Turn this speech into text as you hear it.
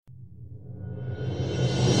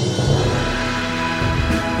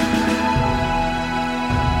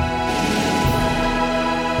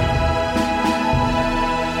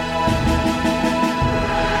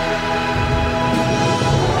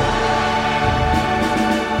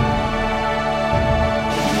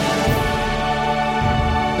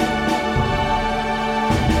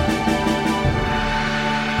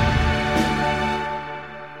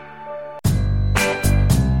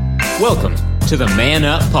to the Man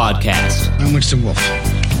Up Podcast. I'm Winston Wolfe.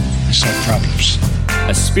 I solve problems.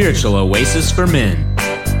 A spiritual oasis for men.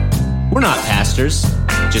 We're not pastors,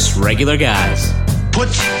 just regular guys. Put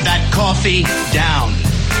that coffee down.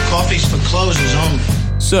 Coffee's for closers only.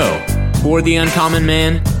 So, for the uncommon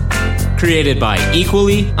man, created by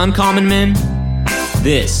equally uncommon men,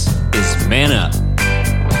 this is Man Up.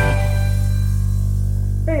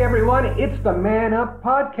 Hey everyone, it's the Man Up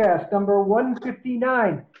Podcast, number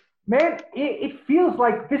 159. Man, it feels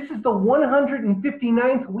like this is the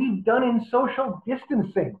 159th we've done in social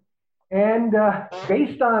distancing. And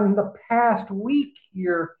based on the past week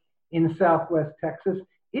here in Southwest Texas,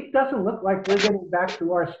 it doesn't look like we're getting back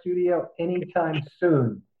to our studio anytime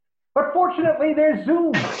soon. But fortunately, there's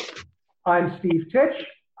Zoom. I'm Steve Titch.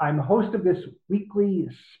 I'm host of this weekly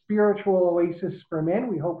spiritual oasis for men.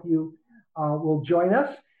 We hope you will join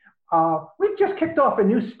us. We've just kicked off a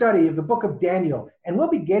new study of the book of Daniel, and we'll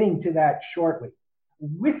be getting to that shortly.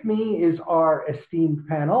 With me is our esteemed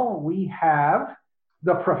panel. We have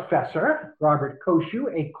the professor, Robert Koshu,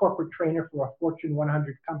 a corporate trainer for a Fortune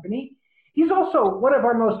 100 company. He's also one of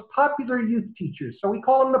our most popular youth teachers, so we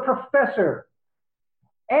call him the professor.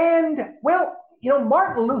 And, well,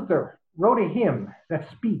 Martin Luther wrote a hymn that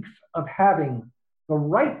speaks of having the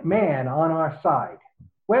right man on our side.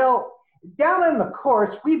 Well, down in the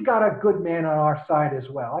courts, we've got a good man on our side as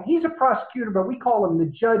well. And he's a prosecutor, but we call him the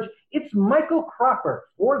judge. It's Michael Cropper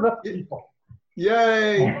for the people.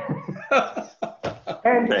 Yay!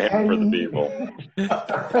 and for the people.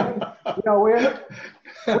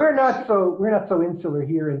 We're not so insular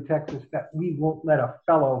here in Texas that we won't let a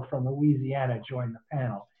fellow from Louisiana join the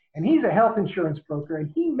panel. And he's a health insurance broker,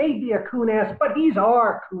 and he may be a coon ass, but he's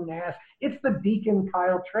our coon ass. It's the Deacon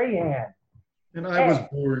Kyle Trahan. And I was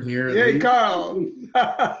born here. Yay, Kyle!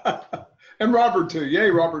 And Robert too. Yay,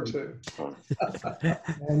 Robert too.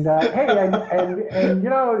 And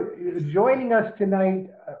joining us tonight,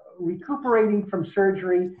 recuperating from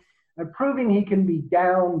surgery, proving he can be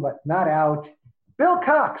down but not out. Bill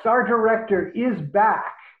Cox, our director, is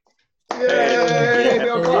back. Yay,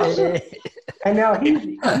 Bill Cox! And now he's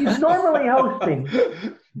normally hosting,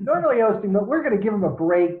 but we're going to give him a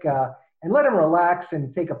break and let him relax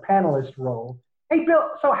and take a panelist role. Hey,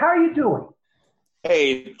 Bill, so how are you doing?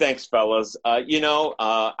 Hey, thanks, fellas. I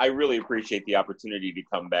really appreciate the opportunity to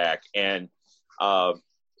come back. And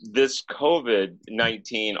this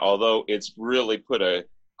COVID-19, although it's really put a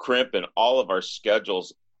crimp in all of our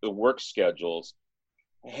schedules, the work schedules,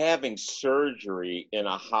 having surgery in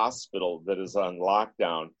a hospital that is on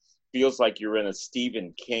lockdown feels like you're in a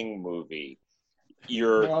Stephen King movie.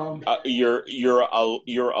 You're alone.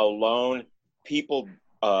 People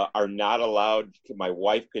are not allowed. My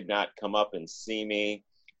wife could not come up and see me.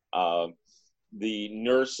 The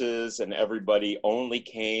nurses and everybody only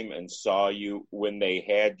came and saw you when they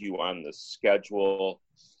had you on the schedule.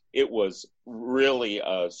 It was really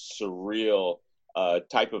a surreal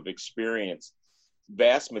type of experience.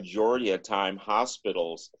 Vast majority of time,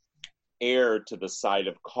 hospitals err to the side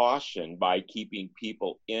of caution by keeping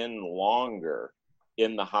people in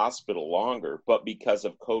the hospital longer. But because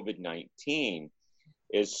of COVID-19,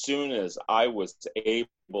 as soon as I was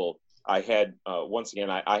able, I had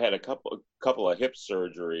I had a couple of hip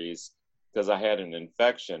surgeries because I had an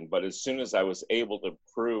infection. But as soon as I was able to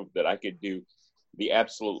prove that I could do the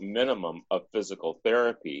absolute minimum of physical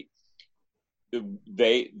therapy,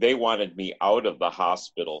 they wanted me out of the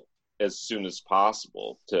hospital as soon as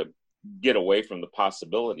possible to get away from the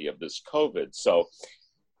possibility of this COVID. So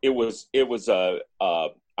it was a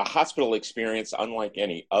hospital experience unlike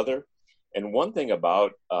any other. And one thing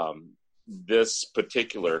about this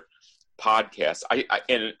particular podcast,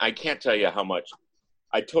 I can't tell you how much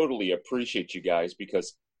I totally appreciate you guys,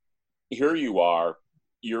 because here you are,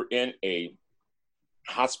 you're in a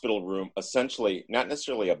hospital room, essentially not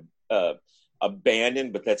necessarily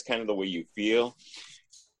abandoned, but that's kind of the way you feel.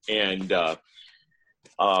 And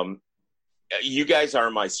you guys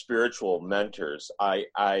are my spiritual mentors.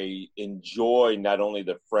 I enjoy not only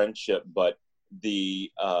the friendship, but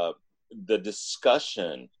the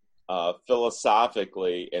discussion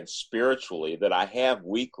philosophically and spiritually that I have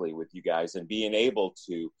weekly with you guys, and being able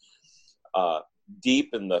to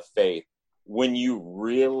deepen the faith when you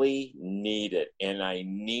really need it. And I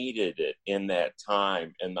needed it in that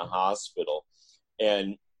time in the hospital.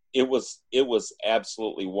 And it was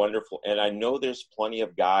absolutely wonderful. And I know there's plenty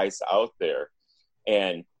of guys out there.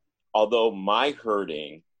 And although my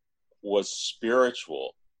hurting was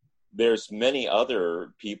spiritual, there's many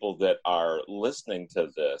other people that are listening to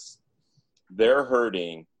this. They're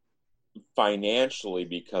hurting financially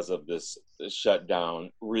because of this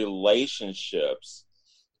shutdown, relationships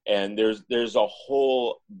And there's a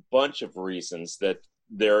whole bunch of reasons that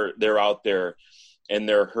they're out there and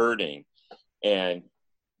they're hurting. And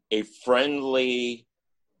a friendly,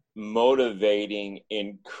 motivating,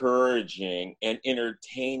 encouraging, and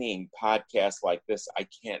entertaining podcast like this, I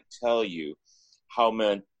can't tell you how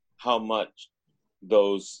much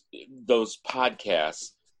those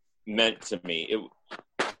podcasts meant to me.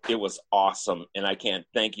 It was awesome, and I can't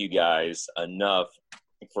thank you guys enough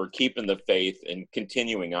for keeping the faith and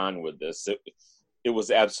continuing on with this. It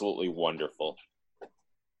was absolutely wonderful.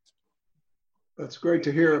 That's great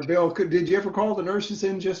to hear. Bill, did you ever call the nurses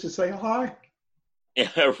in just to say hi?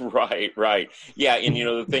 Yeah, right. Yeah, and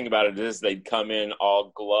the thing about it is they'd come in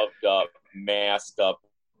all gloved up, masked up,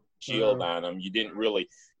 shield on them. You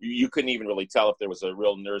couldn't even really tell if there was a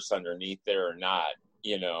real nurse underneath there or not.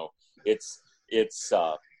 It's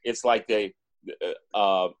like they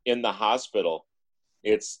in the hospital.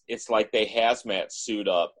 It's like they hazmat suit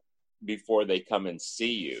up before they come and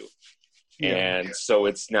see you. Yeah. And so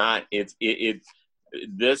this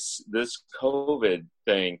COVID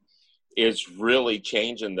thing is really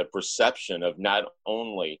changing the perception of not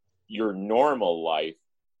only your normal life,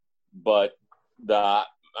 but the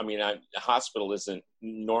hospital isn't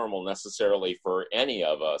normal necessarily for any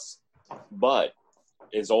of us, but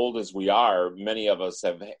as old as we are, many of us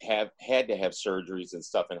have had to have surgeries and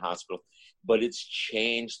stuff in hospitals, but it's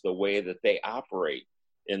changed the way that they operate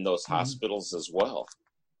in those hospitals as well.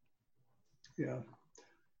 Yeah.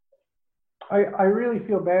 I really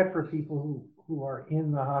feel bad for people who are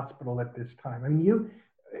in the hospital at this time. I mean,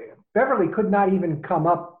 Beverly could not even come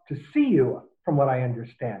up to see you, from what I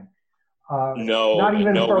understand. No, not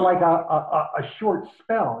even no. for like a short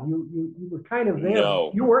spell. You were kind of there.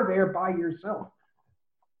 No. You were there by yourself.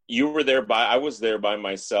 I was there by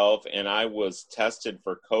myself, and I was tested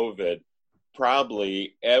for COVID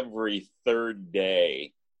probably every third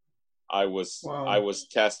day. I was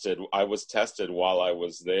tested while I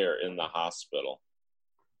was there in the hospital.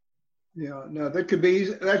 Yeah, no, that could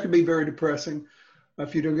be very depressing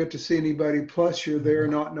if you don't get to see anybody. Plus, you're there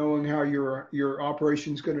not knowing how your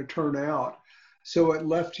operation's going to turn out. So it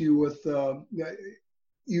left you with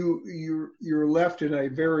you're left in a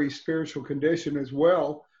very spiritual condition as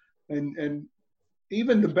well. And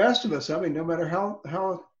even the best of us, I mean, no matter how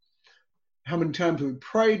many times we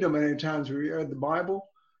prayed, no matter how many times we read the Bible,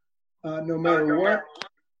 no matter what,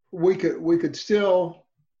 we can still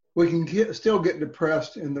get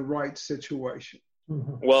depressed in the right situation.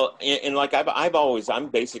 Mm-hmm. Well, and like I'm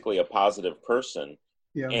basically a positive person.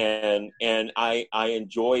 Yeah. And I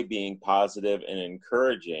enjoy being positive and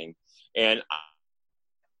encouraging, and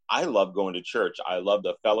I love going to church. I love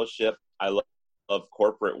the fellowship. I love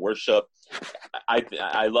corporate worship.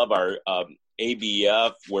 I love our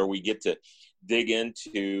ABF, where we get to dig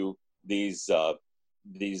into these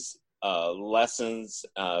lessons,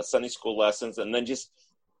 Sunday school lessons, and then just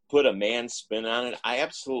put a man spin on it. I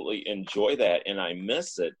absolutely enjoy that, and I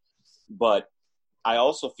miss it. But I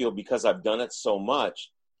also feel, because I've done it so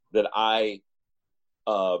much, that I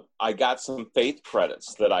got some faith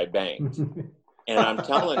credits that I banked, and I'm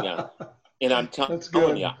telling you. And I'm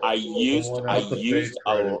telling you, I used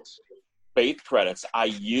faith credits. I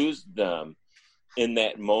used them in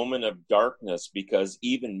that moment of darkness, because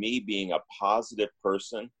even me being a positive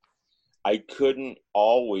person, I couldn't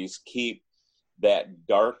always keep that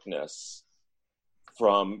darkness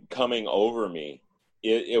from coming over me.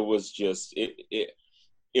 It was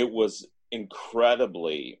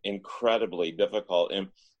incredibly, incredibly difficult.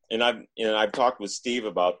 And I've talked with Steve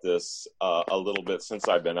about this a little bit since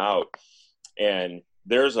I've been out. And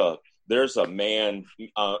there's a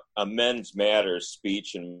Men's Matters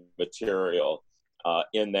speech and material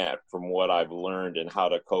in that, from what I've learned and how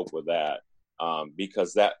to cope with that,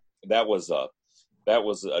 because that was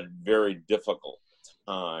a very difficult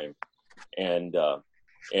time, and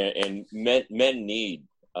men need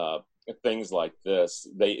things like this.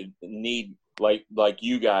 They need like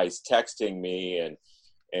you guys texting me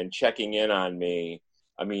and checking in on me.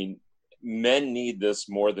 I mean, men need this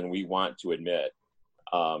more than we want to admit.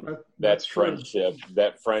 That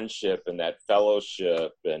friendship and that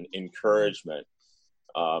fellowship and encouragement.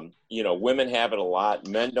 Women have it a lot.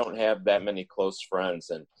 Men don't have that many close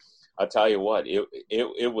friends, and I'll tell you what,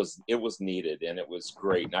 it was needed, and it was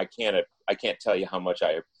great. And I can't tell you how much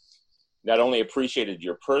I not only appreciated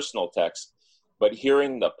your personal text, but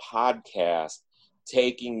hearing the podcast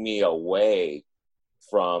taking me away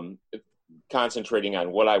from concentrating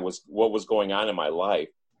on what was going on in my life,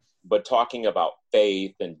 but talking about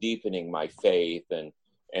faith and deepening my faith and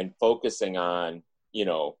focusing on,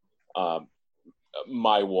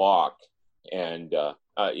 my walk and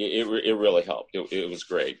It really helped. It was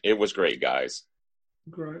great. It was great, guys.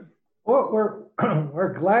 Great. Well, we're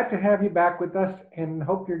glad to have you back with us, and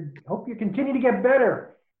hope you continue to get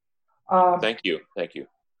better. Thank you.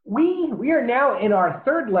 We are now in our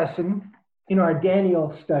third lesson in our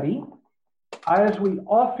Daniel study. As we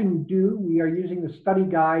often do, we are using the study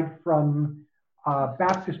guide from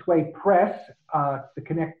Baptist Way Press, the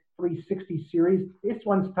Connect 360 series. This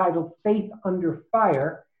one's titled Faith Under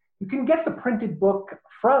Fire. You can get the printed book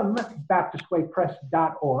from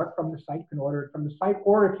baptistwaypress.org from the site. You can order it from the site,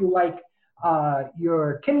 or if you like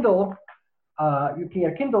your Kindle, you can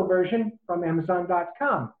get a Kindle version from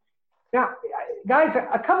Amazon.com. Now, guys,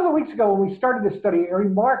 a couple of weeks ago when we started this study, I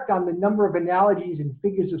remarked on the number of analogies and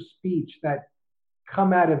figures of speech that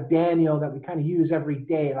come out of Daniel that we kind of use every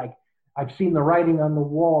day, like I've seen the writing on the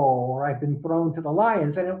wall, or I've been thrown to the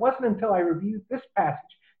lions. And it wasn't until I reviewed this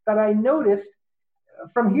passage that I noticed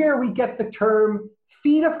from here we get the term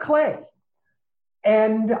feet of clay.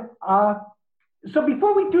 And so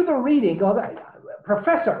before we do the reading,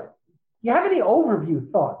 Professor, you have any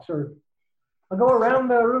overview thoughts? Or I'll go around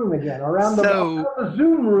the room again, around the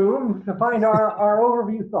Zoom room to find our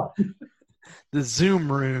overview thoughts. The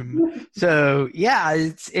Zoom room. So, yeah,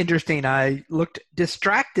 it's interesting. I looked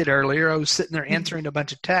distracted earlier. I was sitting there answering a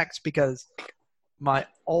bunch of texts because my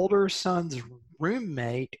older son's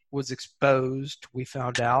roommate was exposed, we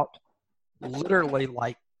found out, literally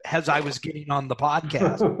like as I was getting on the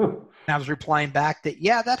podcast. And I was replying back that,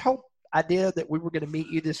 yeah, that whole idea that we were going to meet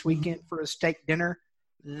you this weekend for a steak dinner,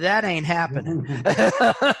 that ain't happening.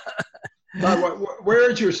 Where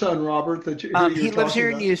is your son, Robert? He lives here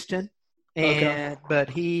in Houston, Okay. But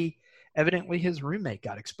evidently his roommate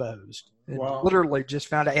got exposed. And Wow. literally just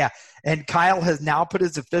found out. Yeah, and Kyle has now put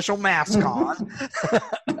his official mask on,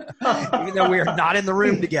 even though we are not in the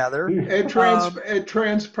room together. It transfers over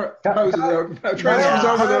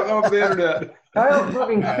the internet. Kyle's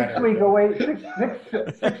moving 6 feet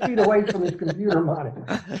away from his computer monitor.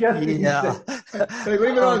 Hey,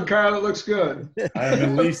 leave it on, Kyle. It looks good. I'm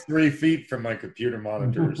at least 3 feet from my computer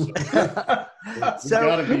monitor, so we've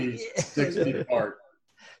got to be 6 feet apart.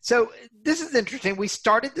 So this is interesting. We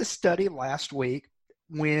started this study last week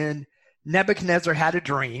when Nebuchadnezzar had a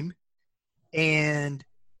dream, and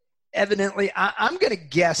evidently, I'm going to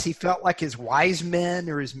guess he felt like his wise men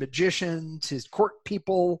or his magicians, his court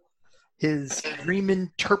people, his dream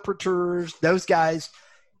interpreters, those guys,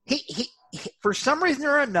 he for some reason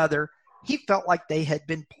or another, he felt like they had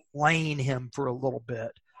been playing him for a little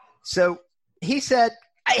bit. So he said,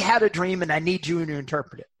 I had a dream and I need you to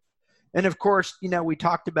interpret it. And of course, we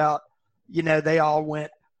talked about, they all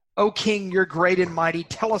went, "Oh, King, you're great and mighty.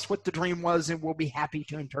 Tell us what the dream was and we'll be happy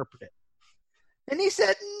to interpret it." And he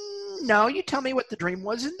said, "No, you tell me what the dream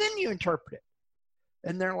was and then you interpret it."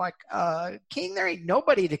 And they're like, "King, there ain't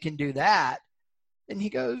nobody that can do that." And he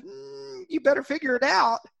goes, "You better figure it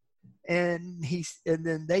out." And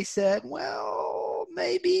then they said, "Well,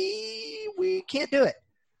 maybe we can't do it."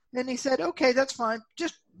 And he said, "Okay, that's fine.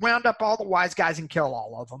 Just round up all the wise guys and kill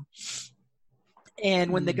all of them."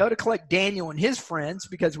 And when they go to collect Daniel and his friends,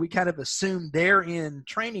 because we kind of assume they're in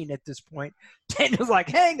training at this point, Daniel's like,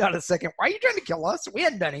 "Hang on a second. Why are you trying to kill us? We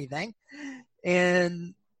hadn't done anything."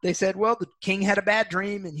 And they said, "Well, the king had a bad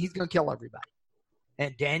dream and he's going to kill everybody."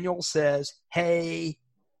 And Daniel says, "Hey,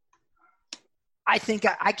 I think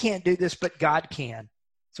I can't do this, but God can."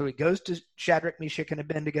 So he goes to Shadrach, Meshach, and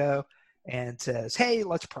Abednego and says, "Hey,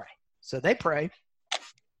 let's pray." So they pray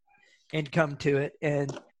and come to it.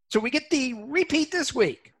 And so we get the repeat this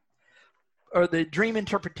week, or the dream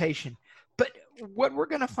interpretation. But what we're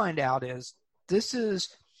going to find out is this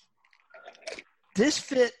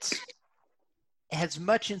fits as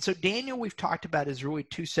much. And so Daniel, we've talked about, is really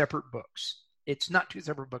two separate books. It's not two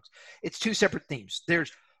separate books. It's two separate themes.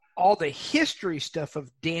 There's all the history stuff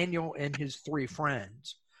of Daniel and his three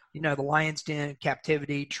friends. The lion's den,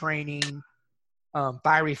 captivity, training,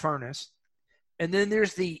 fiery furnace. And then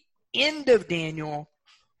there's the end of Daniel,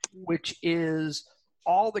 which is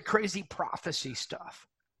all the crazy prophecy stuff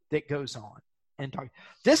that goes on. And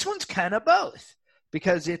this one's kind of both,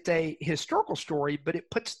 because it's a historical story, but it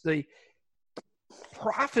puts the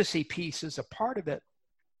prophecy piece as a part of it.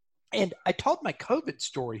 And I told my COVID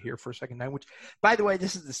story here for a second now, which, by the way,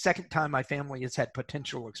 this is the second time my family has had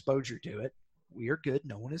potential exposure to it. We are good.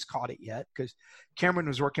 No one has caught it yet, because Cameron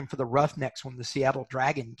was working for the Roughnecks when the Seattle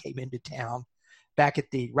Dragon came into town back at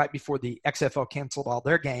right before the XFL canceled all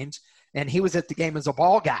their games, and he was at the game as a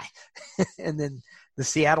ball guy. And then the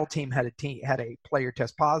Seattle team had a player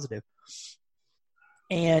test positive.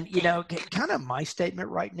 And kind of my statement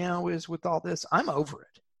right now is, with all this, I'm over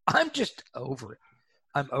it. I'm just over it.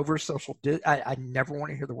 I'm over social. I never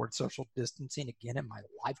want to hear the word social distancing again in my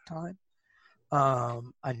lifetime.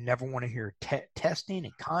 I never want to hear testing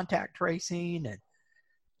and contact tracing and,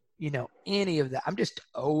 any of that. I'm just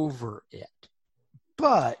over it.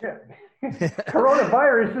 But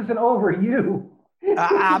coronavirus isn't over you.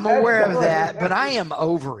 I'm aware of that, but I am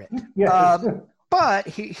over it. Yes. But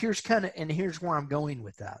here's where I'm going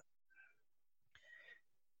with that.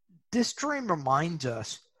 This dream reminds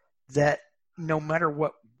us that no matter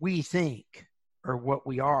what we think or what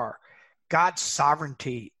we are, God's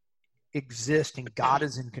sovereignty exists and God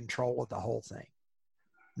is in control of the whole thing,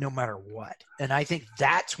 no matter what. And I think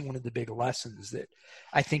that's one of the big lessons that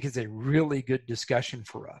I think is a really good discussion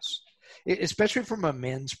for us, especially from a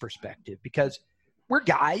men's perspective, because we're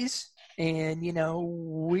guys and,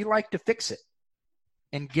 we like to fix it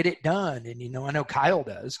and get it done. And, I know Kyle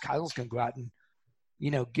does. Kyle's going to go out and,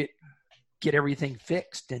 get everything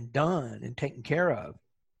fixed and done and taken care of.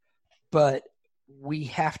 But we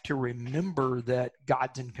have to remember that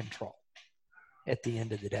God's in control at the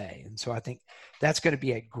end of the day. And so I think that's going to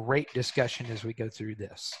be a great discussion as we go through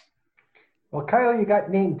this. Well, Kyle, you got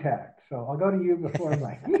name tagged, so I'll go to you before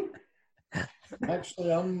Mike.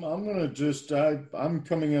 Actually, I'm going to I'm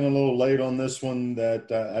coming in a little late on this one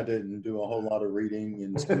that I didn't do a whole lot of reading,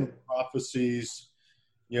 and some of the prophecies,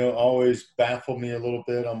 always baffle me a little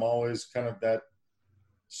bit. I'm always kind of that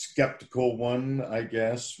skeptical one, I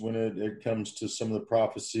guess, when it comes to some of the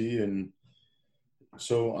prophecy. And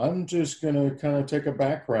so I'm just going to kind of take a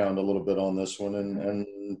background a little bit on this one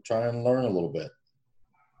and try and learn a little bit.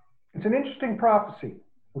 It's an interesting prophecy.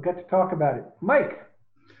 We'll get to talk about it. Mike.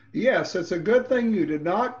 Yes, it's a good thing you did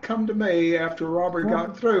not come to me after Robert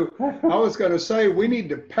got through. I was going to say we need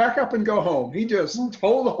to pack up and go home. He just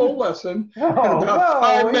told the whole lesson in about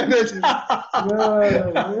 5 minutes.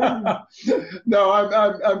 No,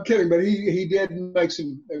 I'm kidding, but he did make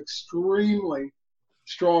some extremely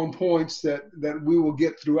strong points that we will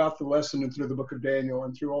get throughout the lesson and through the book of Daniel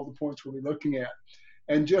and through all the points we'll be looking at.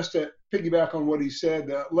 And just to piggyback on what he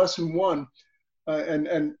said, lesson 1,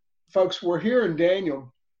 and folks, we're here in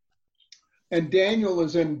Daniel. And Daniel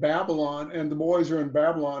is in Babylon, and the boys are in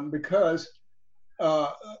Babylon because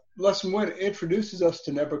lesson 1 introduces us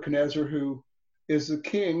to Nebuchadnezzar, who is the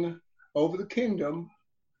king over the kingdom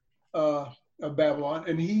of Babylon,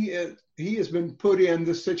 and he has been put in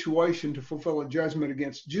this situation to fulfill a judgment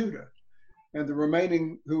against Judah and the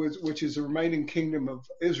remaining, which is the remaining kingdom of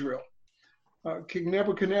Israel. King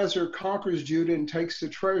Nebuchadnezzar conquers Judah and takes the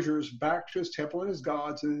treasures back to his temple and his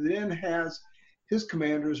gods, and then has his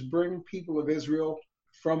commanders bring people of Israel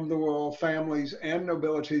from the royal families and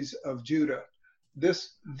nobilities of Judah.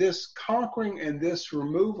 This conquering and this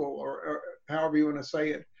removal, or however you want to say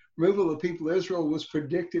it, removal of the people of Israel was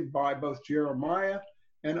predicted by both Jeremiah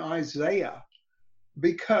and Isaiah,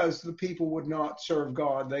 because the people would not serve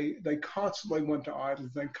God. They constantly went to idols.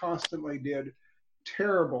 They constantly did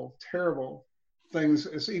terrible, terrible things,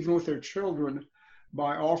 even with their children,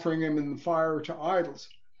 by offering them in the fire to idols.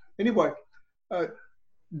 Anyway,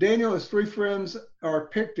 Daniel and his 3 friends are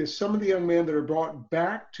picked as some of the young men that are brought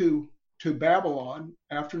back to Babylon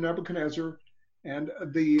after Nebuchadnezzar and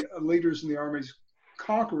the leaders in the armies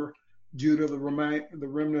conquer Judah, the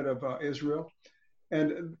remnant of Israel.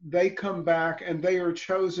 And they come back and they are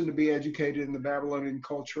chosen to be educated in the Babylonian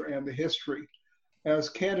culture and the history as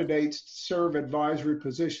candidates to serve advisory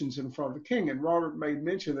positions in front of the king. And Robert made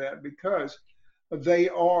mention of that because they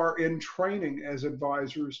are in training as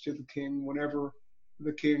advisors to the king whenever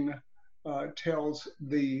the king tells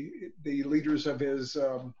the leaders of his,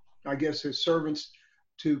 his servants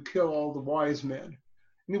to kill all the wise men.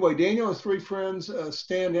 Anyway, Daniel and his 3 friends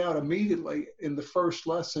stand out immediately in the first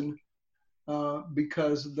lesson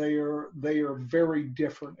because they are very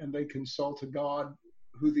different, and they consult a God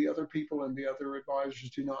who the other people and the other advisors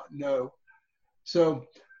do not know. So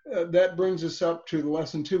that brings us up to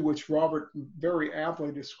lesson 2, which Robert very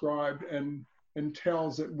aptly described and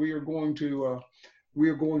tells that we are going to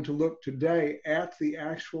look today at the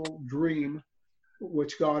actual dream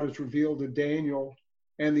which God has revealed to Daniel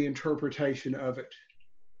and the interpretation of it.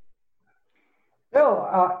 Bill,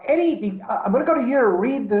 I'm going to go to you to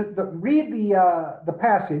read the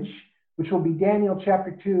passage, which will be Daniel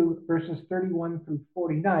chapter 2, verses 31 through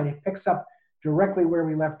 49. It picks up directly where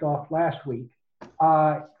we left off last week.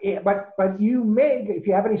 But you may, if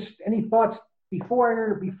you have any thoughts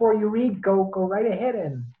before you read, go right ahead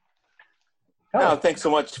and tell us. Thanks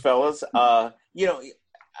so much, fellas.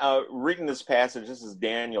 Reading this passage, this is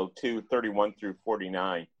Daniel 2, 31 through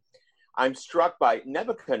 49. I'm struck by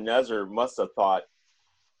Nebuchadnezzar must have thought,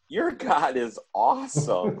 your God is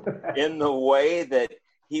awesome in the way that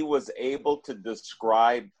he was able to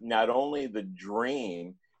describe not only the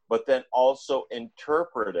dream, but then also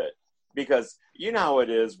interpret it. Because you know how it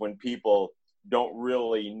is when people don't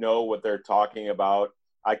really know what they're talking about.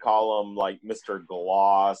 I call them like Mr.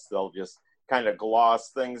 Gloss. They'll just kind of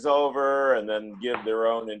gloss things over and then give their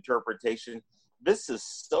own interpretation. This is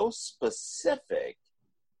so specific.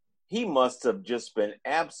 He must have just been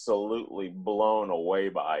absolutely blown away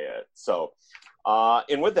by it. So,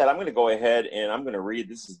 and with that, I'm going to go ahead and I'm going to read.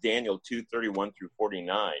 This is Daniel 2:31 through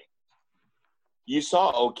 49. You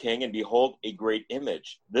saw, O king, and behold, a great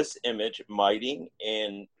image. This image, mighty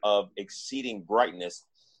and of exceeding brightness,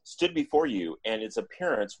 stood before you, and its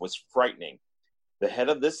appearance was frightening. The head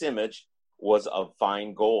of this image was of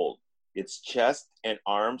fine gold, its chest and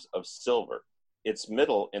arms of silver, its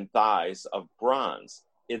middle and thighs of bronze,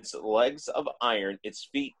 its legs of iron, its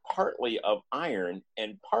feet partly of iron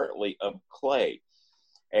and partly of clay.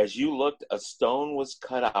 As you looked, a stone was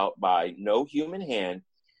cut out by no human hand,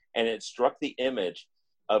 and it struck the image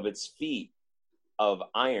of its feet of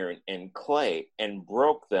iron and clay and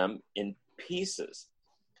broke them in pieces.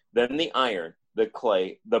 Then the iron, the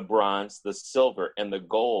clay, the bronze, the silver, and the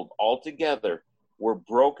gold altogether were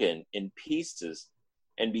broken in pieces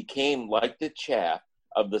and became like the chaff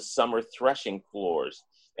of the summer threshing floors,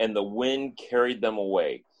 and the wind carried them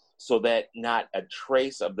away, so that not a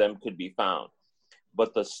trace of them could be found.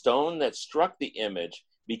 But the stone that struck the image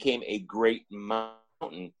became a great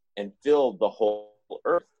mountain and filled the whole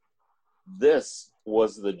earth. This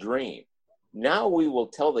was the dream. Now we will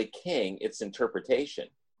tell the king its interpretation.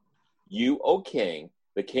 You, O king,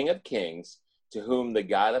 the King of kings, to whom the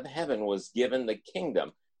God of heaven was given the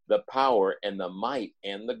kingdom, the power, and the might,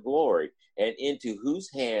 and the glory, and into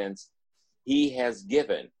whose hands he has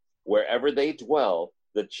given, wherever they dwell,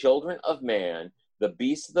 the children of man, the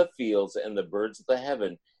beasts of the fields, and the birds of the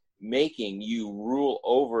heaven, making you rule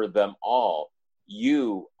over them all.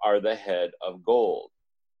 You are the head of gold.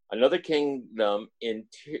 Another kingdom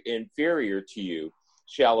inferior to you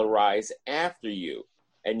shall arise after you,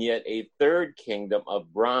 and yet a third kingdom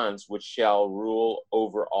of bronze, which shall rule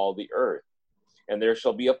over all the earth. And there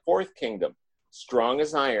shall be a fourth kingdom, strong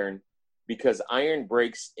as iron, because iron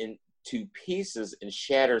breaks into pieces and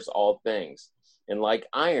shatters all things. And like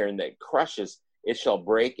iron that crushes, it shall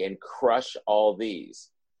break and crush all these.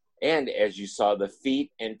 And as you saw the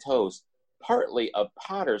feet and toes, partly of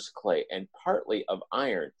potter's clay and partly of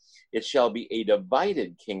iron, it shall be a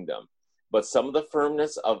divided kingdom, but some of the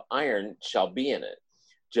firmness of iron shall be in it,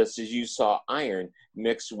 just as you saw iron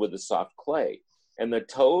mixed with the soft clay. And the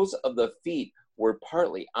toes of the feet were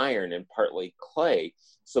partly iron and partly clay,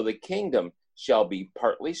 so the kingdom shall be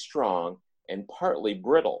partly strong and partly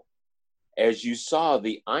brittle. As you saw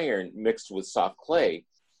the iron mixed with soft clay,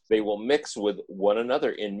 they will mix with one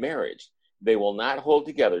another in marriage. They will not hold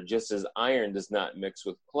together, just as iron does not mix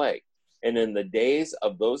with clay. And in the days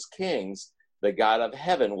of those kings, the God of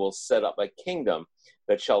heaven will set up a kingdom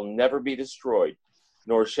that shall never be destroyed,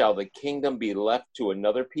 nor shall the kingdom be left to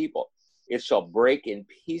another people. It shall break in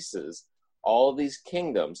pieces all these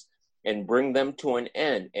kingdoms and bring them to an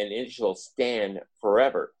end, and it shall stand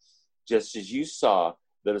forever. Just as you saw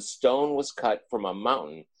that a stone was cut from a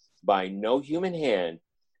mountain by no human hand,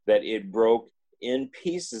 that it broke in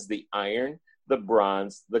pieces the iron, the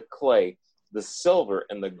bronze, the clay, the silver,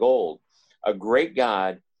 and the gold. A great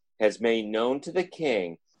God has made known to the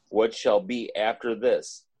king what shall be after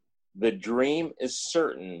this. The dream is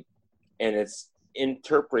certain, and its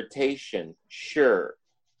interpretation sure.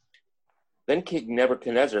 Then King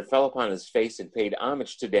Nebuchadnezzar fell upon his face and paid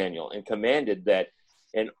homage to Daniel, and commanded that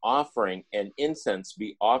an offering and incense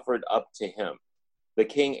be offered up to him. The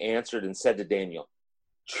king answered and said to Daniel,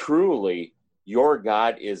 Truly, your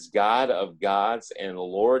God is God of gods and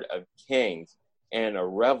Lord of kings, and a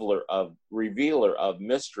revealer of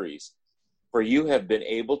mysteries, for you have been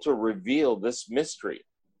able to reveal this mystery.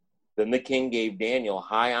 Then the king gave Daniel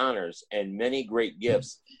high honors and many great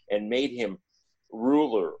gifts, and made him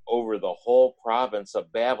ruler over the whole province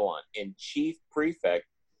of Babylon, and chief prefect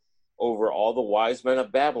over all the wise men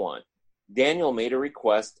of Babylon. Daniel made a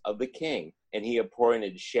request of the king, and he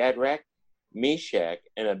appointed Shadrach, Meshach,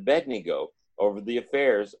 and Abednego over the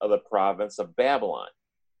affairs of the province of Babylon.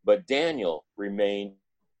 But Daniel remained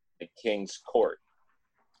in the king's court.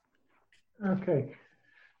 Okay.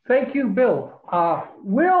 Thank you, Bill.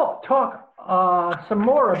 We'll talk some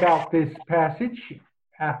more about this passage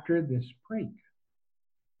after this break.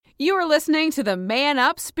 You are listening to the Man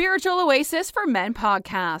Up Spiritual Oasis for Men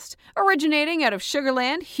podcast. Originating out of Sugar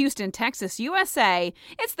Land, Houston, Texas, USA,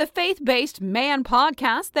 it's the faith-based man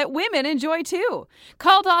podcast that women enjoy too.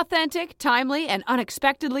 Called authentic, timely, and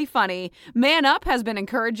unexpectedly funny, Man Up has been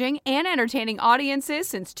encouraging and entertaining audiences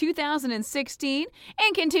since 2016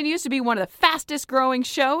 and continues to be one of the fastest-growing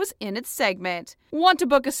shows in its segment. Want to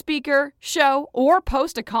book a speaker, show, or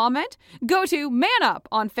post a comment? Go to Man Up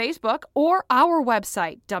on Facebook or our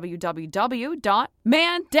website,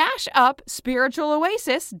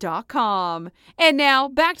 www.man-upspiritualoasis.com. And now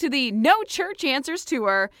back to the No Church Answers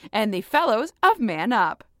Tour and the Fellows of Man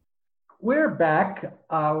Up. We're back.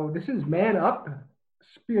 This is Man Up,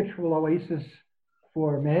 Spiritual Oasis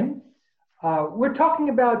for Men. We're talking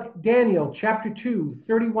about Daniel chapter 2,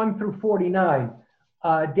 31 through 49.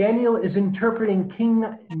 Daniel is interpreting King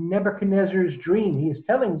Nebuchadnezzar's dream. He is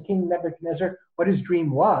telling King Nebuchadnezzar what his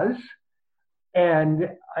dream was and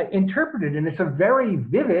interpreted. And it's a very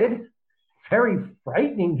vivid, very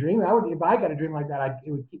frightening dream. If I got a dream like that,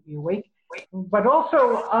 it would keep me awake. But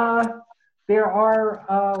also, there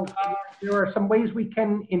are some ways we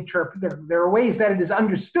can interpret. There are ways that it is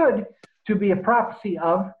understood to be a prophecy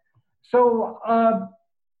of. So, I'll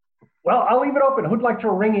leave it open. Who'd like to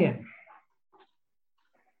ring in?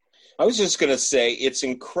 I was just going to say it's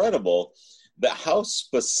incredible that how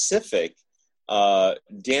specific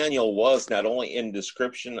Daniel was, not only in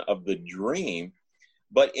description of the dream,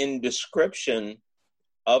 but in description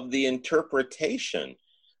of the interpretation.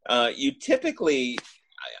 You typically,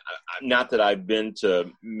 not that I've been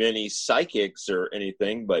to many psychics or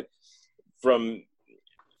anything, but from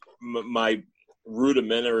my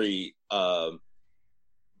rudimentary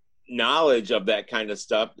knowledge of that kind of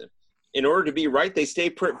stuff, in order to be right, they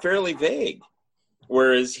stay fairly vague,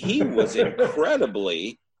 whereas he was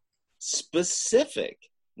incredibly specific,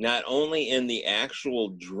 not only in the actual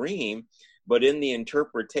dream, but in the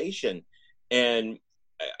interpretation. And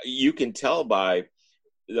you can tell by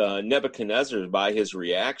Nebuchadnezzar, by his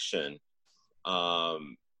reaction,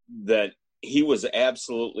 that he was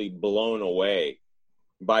absolutely blown away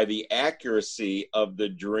by the accuracy of the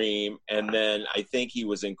dream. And then I think he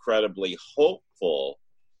was incredibly hopeful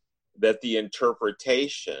that the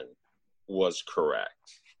interpretation was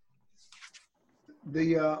correct.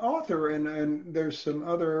 The author, and there's some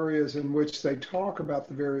other areas in which they talk about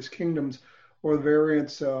the various kingdoms or the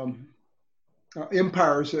various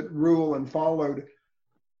empires that rule and followed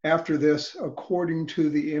after this, according to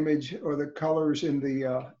the image or the colors in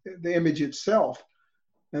the image itself.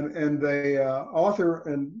 And the author,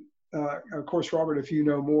 and of course, Robert, if you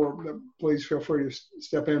know more, please feel free to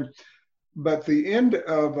step in. But the end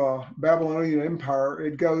of Babylonian Empire,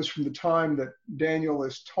 it goes from the time that Daniel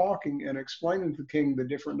is talking and explaining to the king the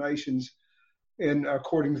different nations, and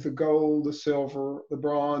according to the gold, the silver, the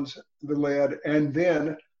bronze, the lead, and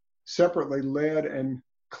then separately lead and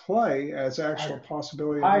clay as actual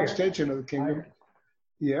possibility of extension of the kingdom.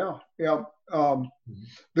 Yeah.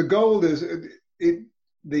 The gold is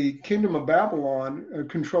the kingdom of Babylon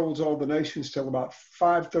controls all the nations till about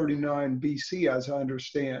 539 BC, as I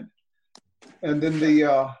understand. And then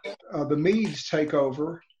the Medes take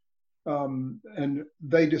over, and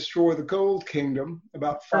they destroy the Gold Kingdom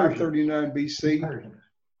about 539 BC.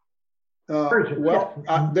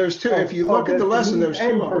 There's two. If you look at the lesson, there's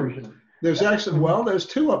two of them. There's actually, there's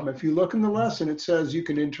two of them. If you look in the lesson, it says you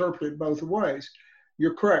can interpret it both ways.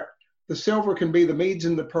 You're correct. The silver can be the Medes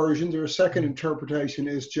and the Persians, or a second interpretation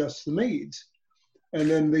is just the Medes. And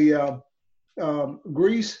then the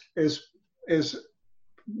Greece is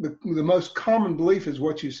the most common belief is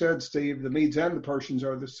what you said, Steve. The Medes and the Persians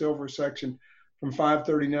are the silver section from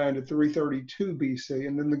 539 to 332 BC.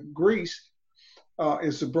 And then the Greece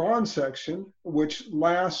is the bronze section, which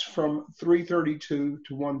lasts from 332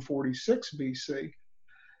 to 146 BC.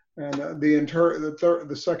 And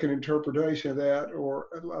the second interpretation of that, or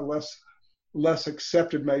a less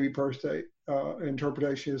accepted maybe per se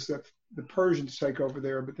interpretation, is that the Persians take over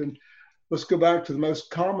there. But then let's go back to the most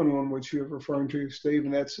common one, which you're referring to, Steve,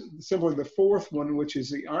 and that's simply the fourth one, which is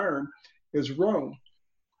the iron, is Rome.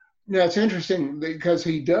 Now, it's interesting because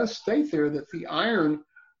he does state there that the iron,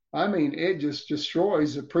 it just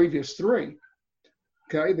destroys the previous three.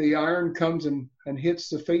 Okay, the iron comes and hits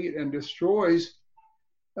the feet and destroys,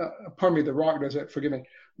 the rock does that, forgive me.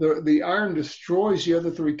 The iron destroys the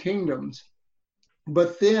other three kingdoms,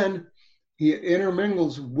 but then he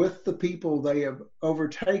intermingles with the people they have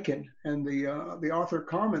overtaken. And the author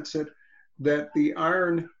comments that the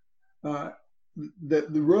iron,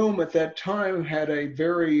 that the Rome at that time had a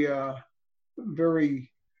very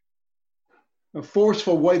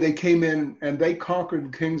forceful way they came in and they conquered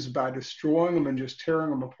the kings by destroying them and just tearing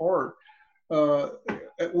them apart.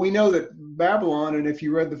 We know that Babylon, and if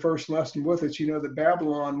you read the first lesson with us, you know that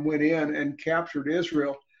Babylon went in and captured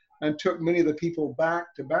Israel and took many of the people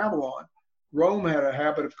back to Babylon. Rome had a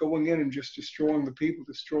habit of going in and just destroying the people,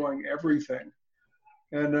 destroying everything.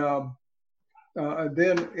 And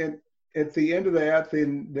then at the end of that,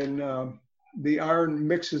 then the iron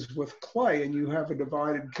mixes with clay, and you have a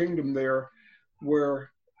divided kingdom there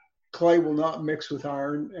where clay will not mix with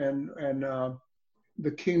iron, and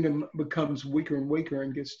the kingdom becomes weaker and weaker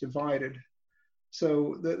and gets divided.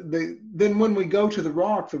 So then when we go to the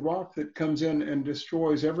rock that comes in and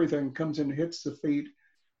destroys everything comes in and hits the feet,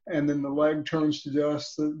 and then the leg turns to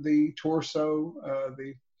dust, the torso,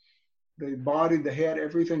 the body, the head,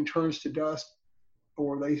 everything turns to dust,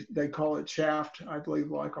 or they call it chaff, I believe,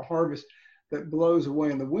 like a harvest that blows away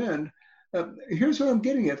in the wind. Here's what I'm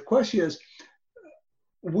getting at. The question is,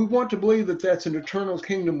 we want to believe that that's an eternal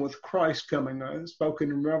kingdom with Christ coming,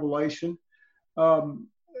 spoken in Revelation.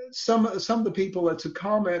 Some of the people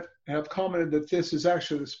have commented that this is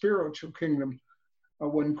actually the spiritual kingdom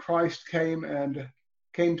when Christ came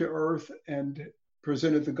to earth and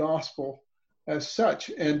presented the gospel as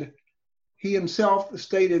such. And he himself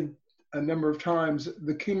stated a number of times,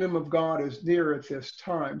 the kingdom of God is near at this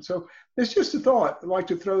time. So it's just a thought. I'd like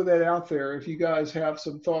to throw that out there. If you guys have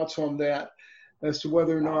some thoughts on that, as to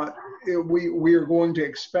whether or not we are going to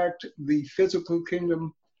expect the physical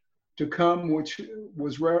kingdom to come, which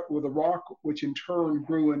was with a rock, which in turn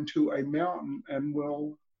grew into a mountain and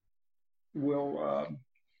will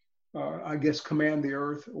I guess, command the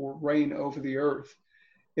earth or reign over the earth.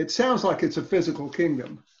 It sounds like it's a physical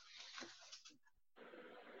kingdom.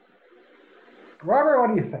 Robert,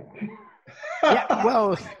 what do you think? Yeah,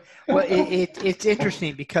 well, it's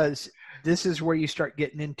interesting because this is where you start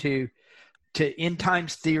getting into end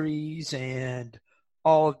times theories and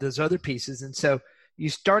all of those other pieces. And so you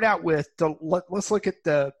start out with let's look at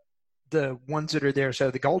the ones that are there.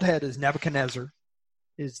 So the gold head is Nebuchadnezzar,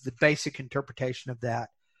 is the basic interpretation of that,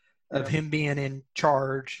 of him being in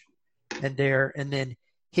charge and there. And then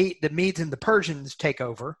the Medes and the Persians take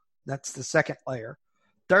over. That's the second layer.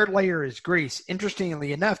 Third layer is Greece.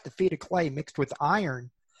 Interestingly enough, the feet of clay mixed with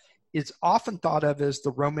iron is often thought of as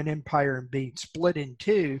the Roman Empire and being split in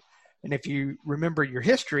two. And if you remember your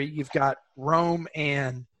history, you've got Rome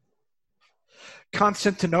and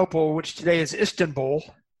Constantinople, which today is Istanbul,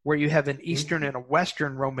 where you have an Eastern and a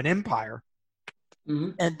Western Roman Empire.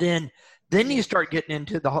 Mm-hmm. And then you start getting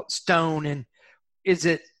into the stone, and is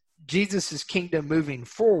it Jesus's kingdom moving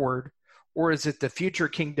forward, or is it the future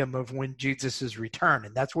kingdom of when Jesus is returned?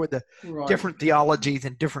 And that's where the different theologies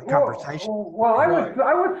and different conversations. Well, I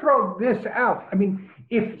would throw this out. I mean,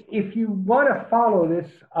 if you want to follow this,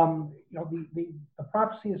 the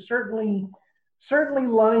prophecy is certainly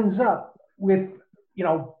lines up with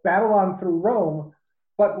Babylon through Rome,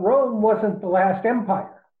 but Rome wasn't the last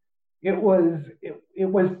empire. It was.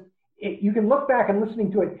 You can look back and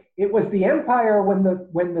listening to it. It was the empire when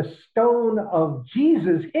the stone of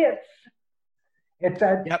Jesus hits.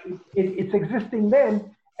 It's existing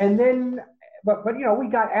then, and then, but we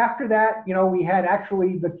got after that. We had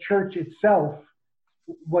actually the church itself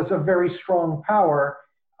was a very strong power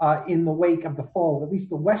in the wake of the fall of at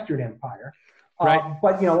least the Western Empire. Right.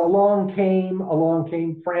 But along came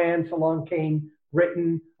France, along came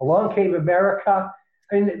Britain, along came America,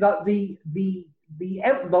 and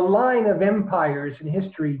the line of empires in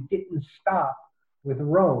history didn't stop with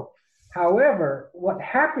Rome. However, what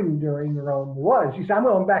happened during Rome was, I'm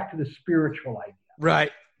going back to the spiritual idea.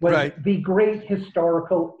 Right. Was the great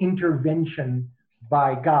historical intervention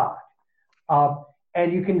by God.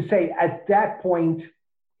 And you can say at that point,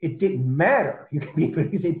 it didn't matter.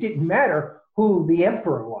 It didn't matter who the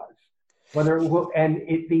emperor was,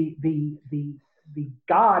 the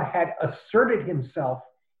God had asserted himself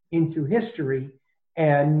into history,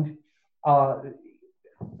 and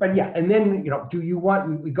then do you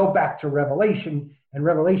want? We go back to Revelation, and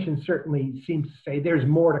Revelation certainly seems to say there's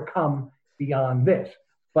more to come beyond this.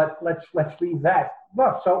 But let's leave that.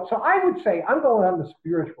 Well, so I would say I'm going on the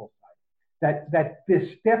spiritual side. That this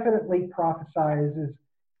definitely prophesizes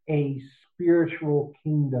a spiritual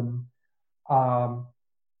kingdom,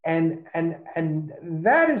 and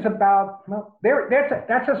that is about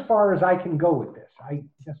that's as far as I can go with this.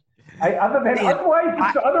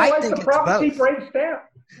 Otherwise the prophecy breaks down.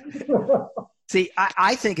 See,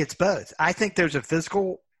 I think it's both. I think there's a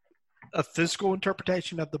physical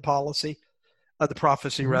interpretation of the prophecy,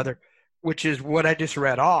 rather, which is what I just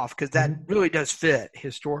read off, because that really does fit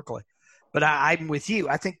historically. But I'm with you.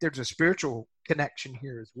 I think there's a spiritual connection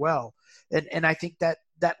here as well. And I think that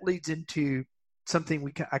leads into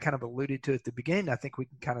something I kind of alluded to at the beginning. I think we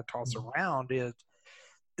can kind of toss around is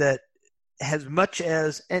that as much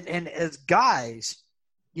as, and as guys,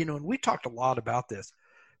 and we talked a lot about this,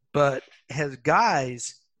 but as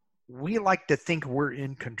guys, we like to think we're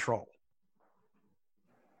in control,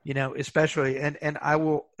 especially, and I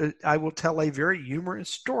will tell a very humorous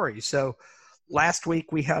story. So last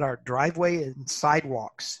week we had our driveway and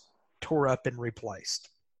sidewalks tore up and replaced.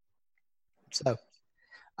 So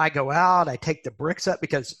I go out, I take the bricks up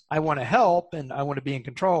because I want to help and I want to be in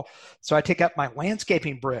control. So I take up my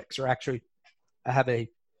landscaping bricks, or actually I have a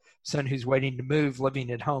son who's waiting to move,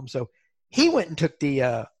 living at home. So he went and took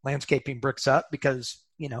the landscaping bricks up because,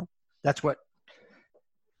 that's what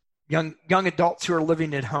young adults who are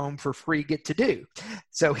living at home for free get to do.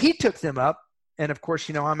 So he took them up. And of course,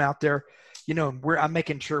 I'm out there, I'm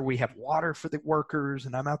making sure we have water for the workers,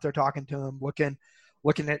 and I'm out there talking to them,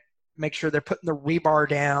 looking at, make sure they're putting the rebar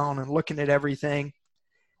down and looking at everything.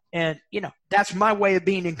 And, that's my way of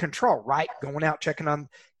being in control, right? Going out, checking on,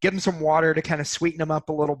 give them some water to kind of sweeten them up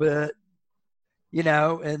a little bit,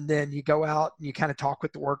 and then you go out and you kind of talk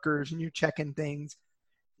with the workers and you're checking things.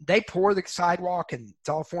 They pour the sidewalk and it's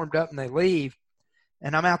all formed up and they leave.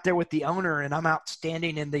 And I'm out there with the owner and I'm out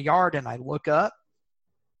standing in the yard and I look up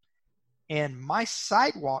and my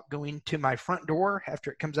sidewalk going to my front door after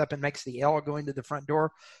it comes up and makes the L going to the front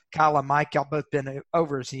door. Kyle and Mike, y'all both been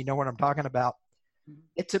over, so you know what I'm talking about.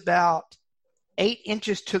 It's about 8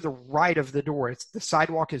 inches to the right of the door. The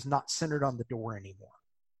sidewalk is not centered on the door anymore.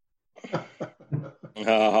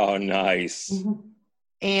 Oh, nice.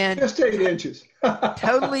 And just 8 inches.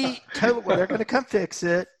 totally. Well, they're going to come fix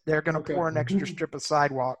it. They're going to pour an extra strip of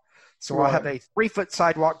sidewalk. So I'll have a 3-foot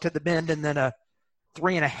sidewalk to the bend and then a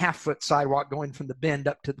 3.5-foot sidewalk going from the bend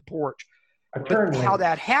up to the porch. But how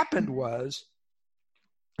that happened was,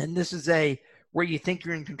 and this is where you think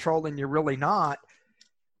you're in control and you're really not,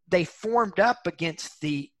 they formed up against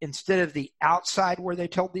instead of the outside where they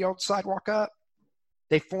tore the old sidewalk up,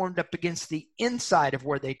 they formed up against the inside of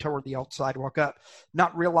where they tore the old sidewalk up,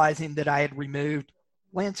 not realizing that I had removed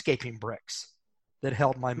landscaping bricks that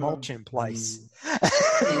held my mulch in place.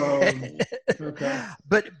 Okay.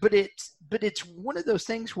 But it's one of those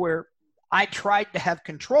things where I tried to have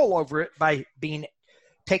control over it by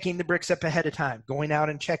taking the bricks up ahead of time, going out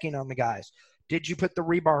and checking on the guys. Did you put the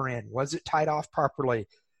rebar in? Was it tied off properly?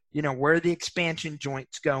 Where are the expansion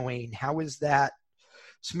joints going? How is that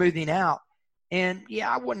smoothing out? And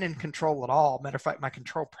I wasn't in control at all. Matter of fact, my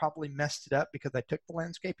control probably messed it up because I took the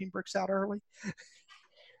landscaping bricks out early.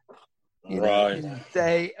 Right.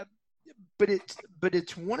 But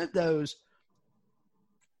it's one of those,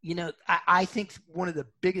 I think one of the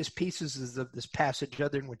biggest pieces of this passage,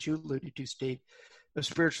 other than what you alluded to, Steve, of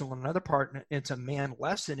spiritual and another part, and it's a man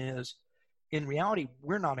lesson, is in reality,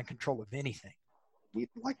 we're not in control of anything. We'd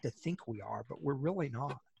like to think we are, but we're really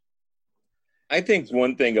not. I think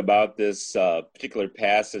one thing about this particular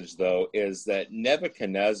passage, though, is that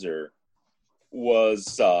Nebuchadnezzar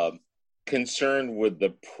was concerned with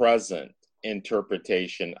the present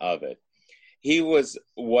interpretation of it.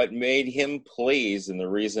 What made him pleased, and the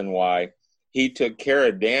reason why he took care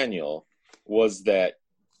of Daniel, was that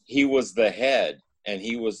he was the head and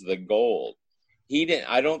he was the gold.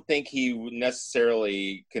 I don't think he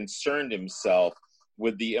necessarily concerned himself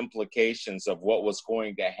with the implications of what was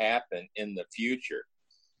going to happen in the future.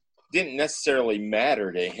 Didn't necessarily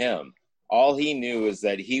matter to him. All he knew is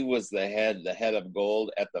that he was the head of gold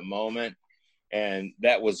at the moment, and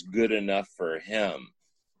that was good enough for him.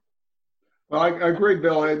 Well, I agree,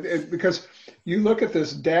 Bill, because you look at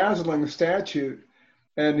this dazzling statue,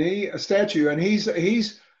 and he is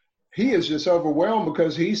just overwhelmed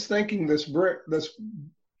because he's thinking this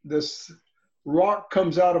rock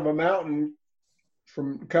comes out of a mountain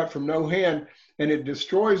cut from no hand, and it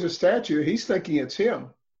destroys the statue. He's thinking it's him,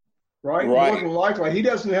 right? More than likely, he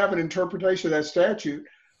doesn't have an interpretation of that statue.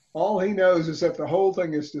 All he knows is that the whole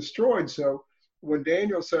thing is destroyed. So when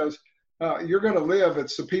Daniel says, "You're going to live,"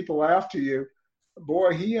 it's the people after you.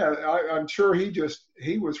 Boy, I'm sure he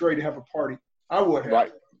was ready to have a party. I would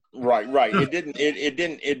have. Right.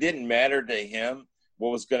 It didn't matter to him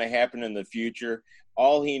what was going to happen in the future.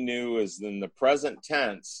 All he knew is in the present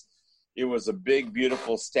tense, it was a big,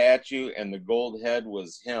 beautiful statue, and the gold head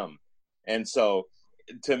was him. And so,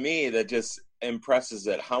 to me, that just impresses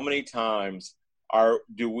it. How many times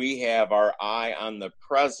do we have our eye on the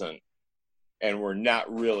present, and we're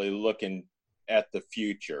not really looking at the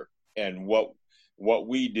future and what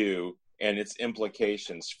we do and its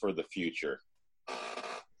implications for the future?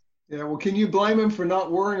 Yeah, well, can you blame him for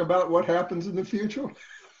not worrying about what happens in the future?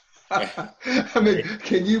 I mean,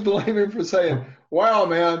 can you blame him for saying, wow,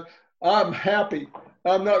 man, I'm happy.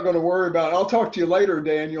 I'm not going to worry about it. I'll talk to you later,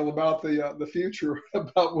 Daniel, about the future,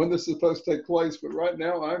 about when this is supposed to take place. But right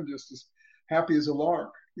now, I'm just as happy as a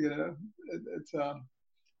lark.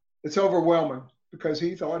 It's overwhelming because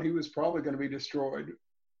he thought he was probably going to be destroyed.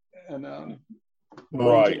 And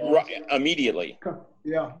right, immediately.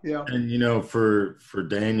 Yeah. And for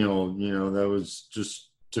Daniel, that was just,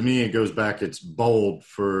 to me, it goes back. It's bold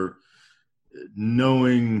for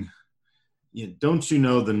knowing. Don't you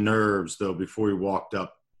know the nerves though before he walked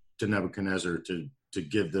up to Nebuchadnezzar to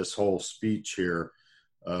give this whole speech here,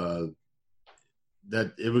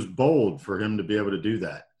 that it was bold for him to be able to do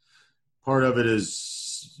that. Part of it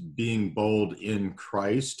is being bold in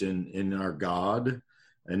Christ and in our God,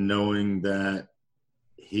 and knowing that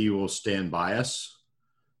he will stand by us,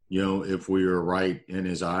 if we are right in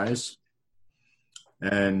his eyes.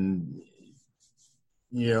 And,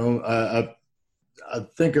 I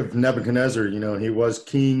think of Nebuchadnezzar, he was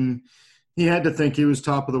king. He had to think he was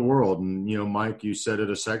top of the world. And, Mike, you said it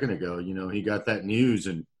a second ago, he got that news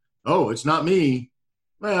and, oh, it's not me.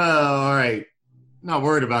 Well, all right. Not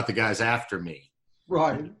worried about the guys after me.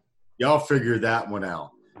 Right. Y'all figure that one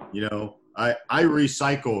out. I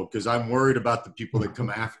recycle because I'm worried about the people that come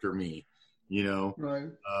after me. Right.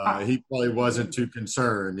 He probably wasn't too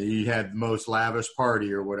concerned. He had the most lavish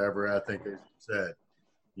party or whatever, I think it said,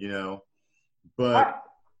 but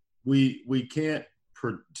we can't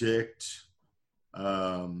predict,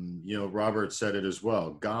 Robert said it as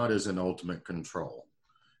well. God is in ultimate control,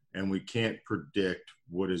 and we can't predict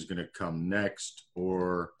what is going to come next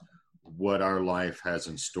or what our life has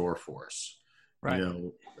in store for us. Right.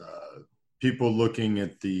 People looking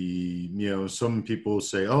at some people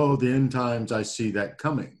say, oh, the end times, I see that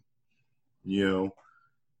coming, and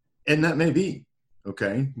that may be,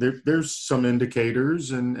 okay. There's some indicators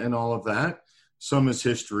and all of that. Some is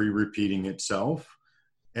history repeating itself,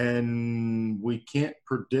 and we can't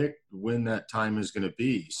predict when that time is going to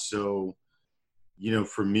be. So,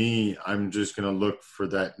 for me, I'm just going to look for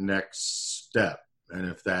that next step. And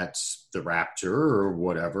if that's the rapture or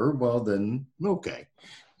whatever, well, then okay.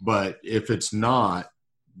 But if it's not,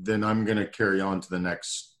 then I'm going to carry on to the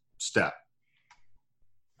next step.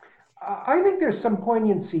 I think there's some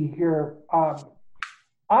poignancy here.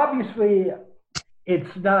 Obviously,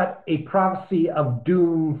 it's not a prophecy of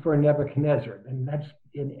doom for Nebuchadnezzar, and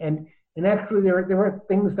actually there are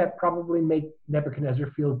things that probably make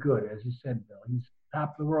Nebuchadnezzar feel good, as you said, Bill. He's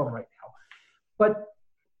top of the world right now. But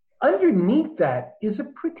underneath that is a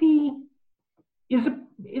pretty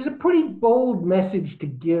bold message to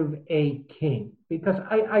give a king, because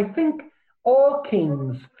I think all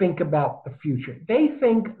kings think about the future. They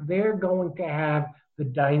think they're going to have the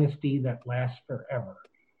dynasty that lasts forever.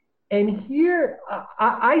 And here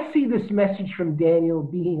I see this message from Daniel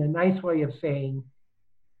being a nice way of saying,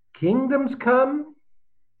 kingdoms come,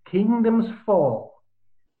 kingdoms fall,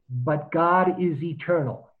 but God is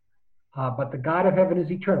eternal. But the God of heaven is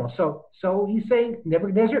eternal. So he's saying,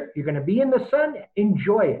 Nebuchadnezzar, you're going to be in the sun,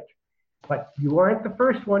 enjoy it. But you aren't the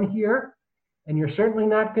first one here, and you're certainly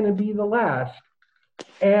not going to be the last.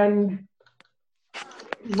 And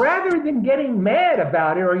rather than getting mad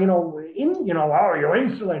about it, or oh, your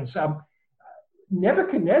insolence,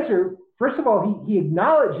 Nebuchadnezzar, first of all, he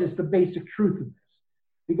acknowledges the basic truth of this,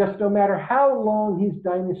 because no matter how long his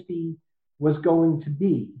dynasty was going to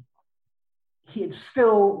be, it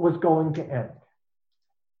still was going to end.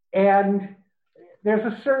 And there's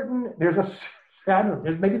a certain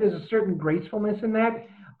gracefulness in that.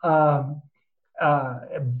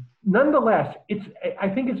 Nonetheless, I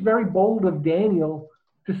think it's very bold of Daniel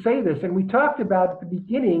to say this. And we talked about at the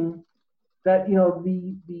beginning that,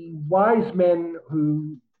 the wise men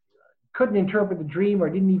who couldn't interpret the dream or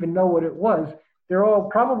didn't even know what it was, they're all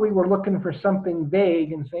probably were looking for something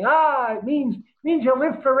vague and saying, it means you'll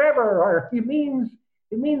live forever, or it means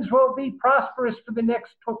we'll be prosperous for the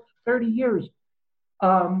next 30 years.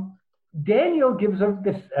 Daniel gives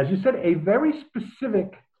this, as you said, a very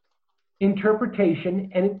specific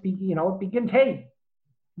interpretation, and it begins, hey,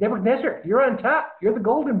 Nebuchadnezzar, you're on top, you're the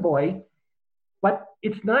golden boy, but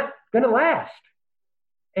it's not going to last.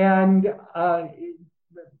 And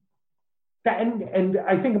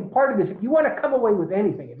I think part of this, if you want to come away with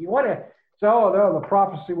anything, if you want to say, the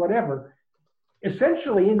prophecy, whatever,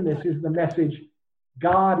 essentially in this is the message,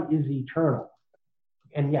 God is eternal.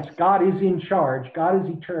 And yes, God is in charge. God is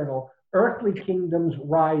eternal. Earthly kingdoms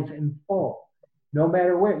rise and fall, no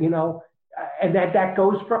matter where, and that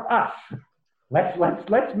goes for us.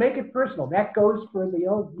 Let's make it personal. That goes for the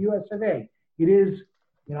old US of A. It is,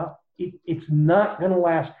 it's not going to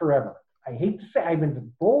last forever. I hate to say, I've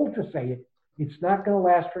been bold to say it, it's not going to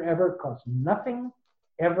last forever because nothing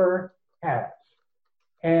ever has.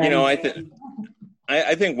 And,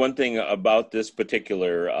 I think one thing about this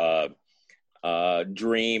particular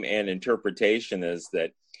dream and interpretation is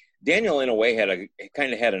that Daniel, in a way, had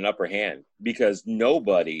an upper hand, because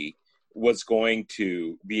nobody was going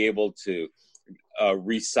to be able to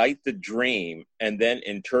recite the dream and then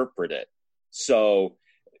interpret it. So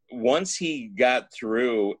once he got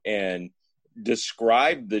through and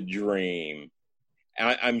described the dream,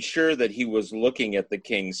 I'm sure that he was looking at the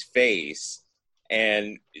king's face,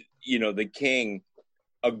 and the king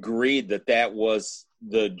agreed that that was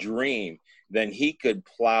the dream. Then he could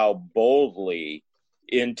plow boldly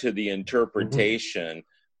into the interpretation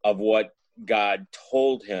of what God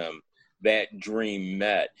told him that dream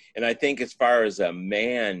meant. And I think, as far as a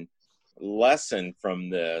man lesson from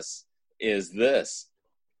this, is this: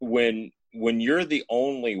 when you're the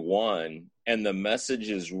only one and the message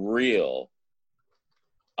is real,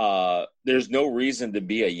 there's no reason to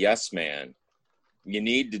be a yes man. You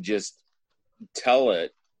need to just tell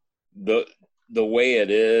it the way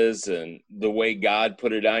it is and the way God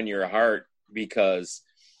put it on your heart, because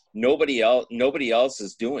nobody else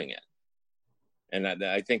is doing it. And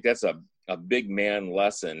I think that's a big man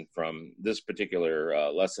lesson from this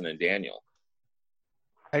particular lesson in Daniel.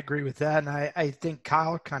 I agree with that. And I think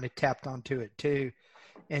Kyle kind of tapped onto it too.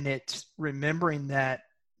 And it's remembering that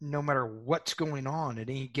no matter what's going on at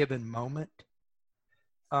any given moment,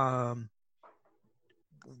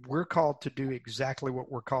 we're called to do exactly what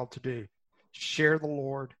we're called to do: share the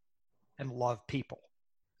Lord and love people.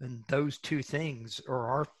 And those two things are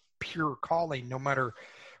our pure calling, no matter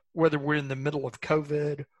whether we're in the middle of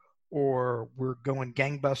COVID or we're going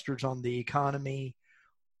gangbusters on the economy,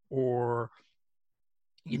 or,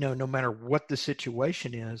 no matter what the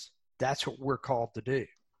situation is. That's what we're called to do,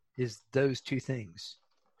 is those two things,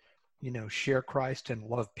 share Christ and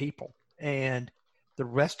love people. And the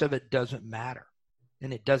rest of it doesn't matter.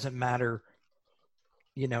 And it doesn't matter,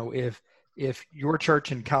 if your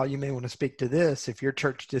church, and Kyle, you may want to speak to this, if your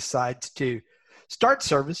church decides to start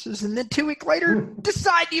services and then 2 weeks later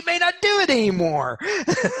decide you may not do it anymore.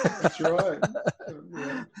 That's right.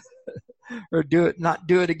 Yeah. Or not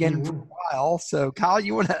do it again for a while. So Kyle,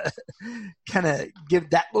 you want to kind of give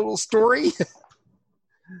that little story?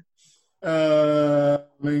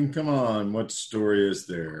 Come on, what story is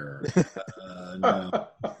there? No.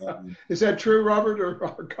 Is that true, Robert or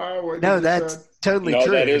Kyle? No, that's totally true.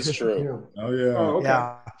 No, that is true. Oh yeah. Oh, okay.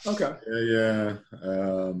 Yeah. Okay.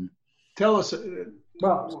 Yeah. Tell us.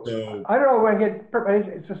 Well, So, I don't know when I get.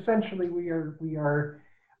 It's essentially we are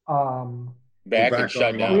Back and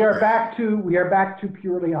shut down. we are back to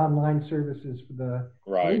purely online services for the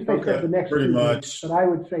Right. At least they said the next pretty 2 much. weeks, but I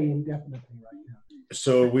would say indefinitely right now.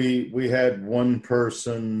 So we had one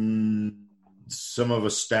person, some of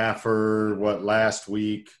a staffer, last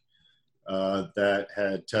week, that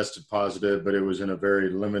had tested positive, but it was in a very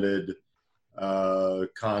limited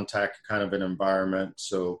contact kind of an environment.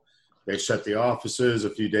 So they shut the offices a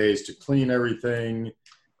few days to clean everything.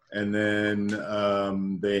 And then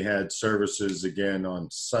they had services again on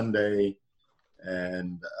Sunday.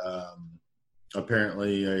 And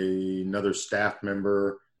apparently another staff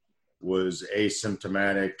member was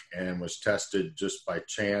asymptomatic and was tested just by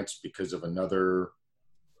chance because of another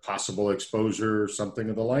possible exposure or something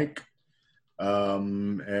of the like,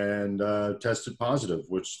 and tested positive,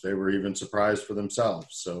 which they were even surprised for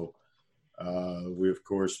themselves. So we, of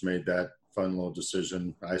course, made that fun little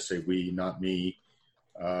decision. I say we, not me.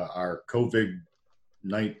 Our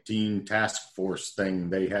COVID-19 task force thing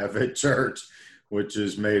they have at church, which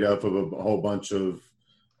is made up of a whole bunch of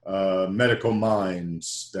medical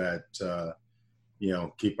minds that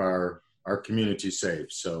keep our community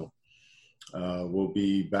safe. So we'll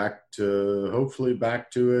be hopefully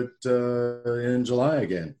back to it in July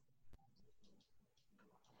again.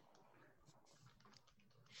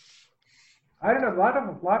 I don't know, a lot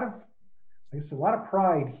of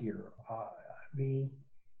pride here.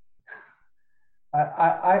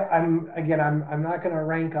 I'm not going to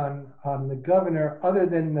rank on the governor, other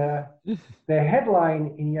than the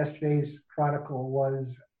headline in yesterday's Chronicle was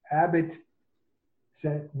Abbott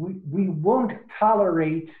said we won't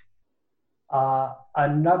tolerate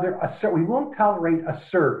we won't tolerate a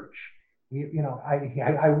surge.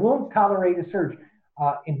 I won't tolerate a surge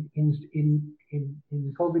in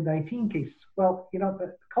COVID-19 cases. Well,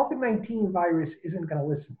 the COVID-19 virus isn't going to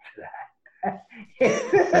listen to that.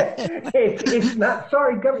 It's not,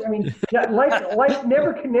 sorry, government. I mean, like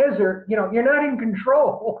Nebuchadnezzar, you're not in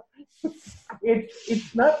control.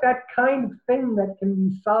 It's not that kind of thing that can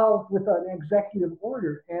be solved with an executive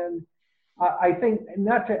order. And I think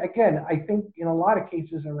I think in a lot of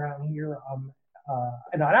cases around here,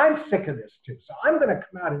 and I'm sick of this too. So I'm going to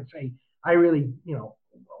come out and say, I really,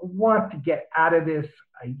 want to get out of this.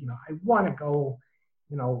 I want to go,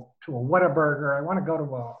 to a Whataburger. I want to go to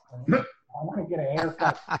I want to get a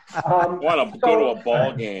haircut. Want to go to a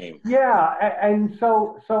ball game. Yeah, and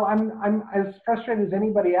so I'm as frustrated as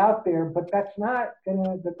anybody out there, but that's not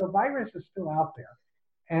the virus is still out there,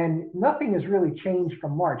 and nothing has really changed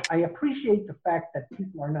from March. I appreciate the fact that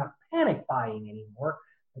people are not panic buying anymore.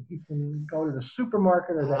 That you can go to the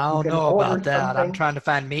supermarket or that I you don't can know order about that. something. I'm trying to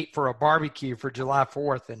find meat for a barbecue for July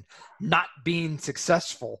 4th and not being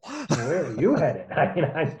successful. Where are you headed?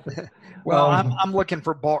 Well, I'm looking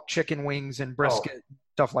for bulk chicken wings and brisket,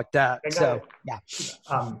 stuff like that. So, yeah.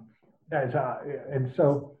 And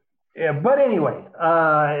so, but anyway,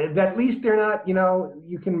 at least they're not,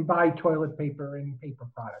 you can buy toilet paper and paper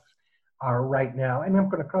products right now. And I'm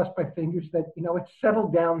going to cross my fingers that, it's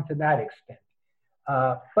settled down to that extent.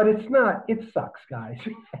 But it's not. It sucks, guys.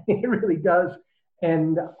 It really does,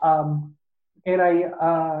 and it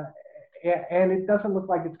doesn't look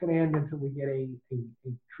like it's going to end until we get a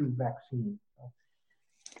true vaccine.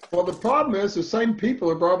 Well, the problem is the same people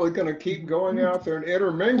are probably going to keep going out there and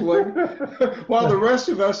intermingling, while the rest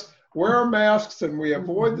of us wear masks and we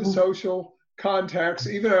avoid the social contacts,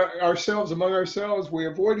 even ourselves among ourselves. We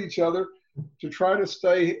avoid each other to try to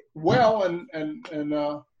stay well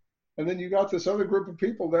and then you got this other group of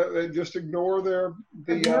people that they just ignore the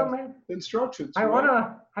instructions. I want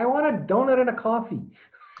a donut and a coffee.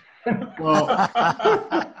 Well,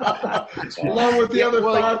 along with the other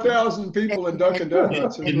 5,000 people in Dunkin'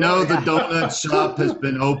 Donuts. The donut shop has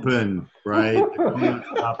been open, right? The donut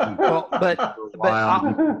shop but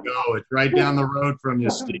it's right down the road from you,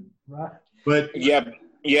 Steve. But but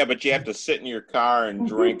you have to sit in your car and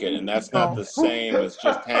drink it, and that's not the same as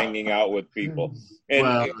just hanging out with people.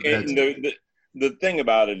 And, the thing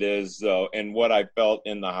about it is, though, and what I felt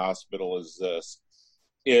in the hospital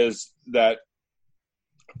is that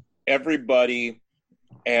everybody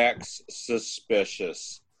acts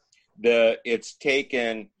suspicious. It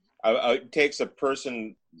takes a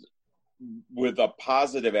person with a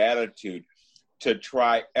positive attitude to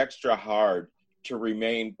try extra hard to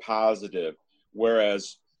remain positive.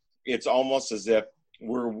 Whereas it's almost as if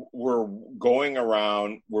we're going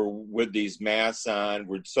around, we're with these masks on,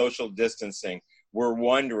 we're social distancing, we're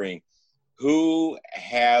wondering who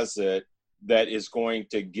has it that is going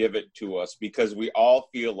to give it to us, because we all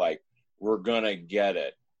feel like we're going to get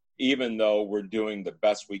it, even though we're doing the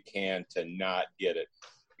best we can to not get it.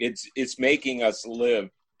 It's making us live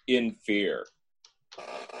in fear.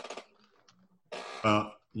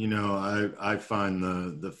 I find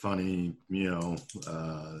the funny,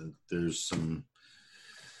 there's some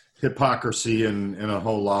hypocrisy in a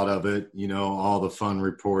whole lot of it, all the fun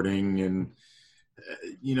reporting and,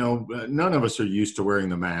 none of us are used to wearing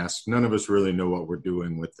the mask. None of us really know what we're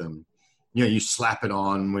doing with them. You slap it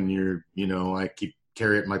on when you're, I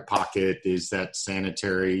carry it in my pocket. Is that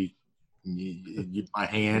sanitary? My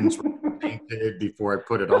hands were painted before I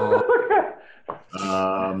put it on.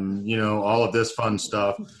 All of this fun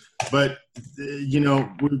stuff. But,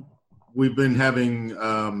 we've been having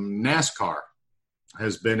NASCAR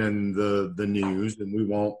has been in the news, and we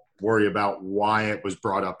won't worry about why it was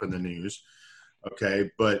brought up in the news. Okay.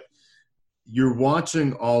 But you're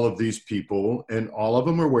watching all of these people, and all of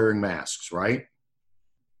them are wearing masks, right?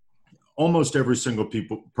 Almost every single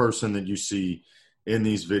person that you see in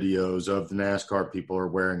these videos of the NASCAR people are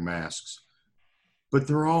wearing masks, but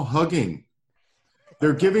they're all hugging.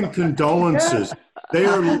 They're giving condolences. They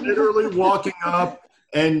are literally walking up,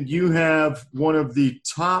 and you have one of the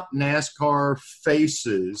top NASCAR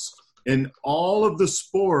faces in all of the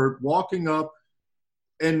sport walking up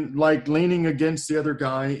and like leaning against the other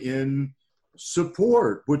guy in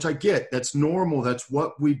support, which I get. That's normal. That's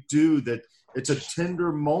what we do. That it's a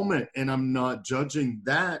tender moment, and I'm not judging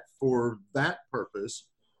that for that purpose.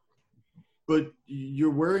 But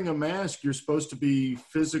you're wearing a mask. You're supposed to be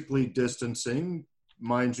physically distancing,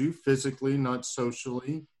 mind you, physically, not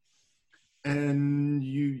socially. And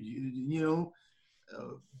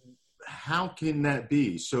how can that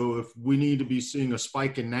be? So if we need to be seeing a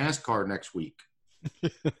spike in NASCAR next week.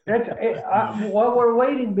 Well, we're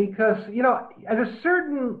waiting because, at a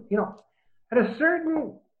certain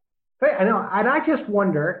I know, and I just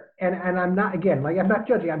wonder, and I'm not, again, like, I'm not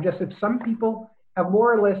judging. I'm just, if some people have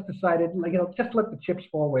more or less decided, like, just let the chips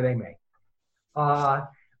fall where they may.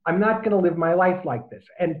 I'm not going to live my life like this.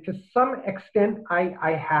 And to some extent,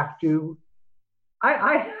 I have to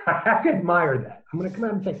admire that. I'm going to come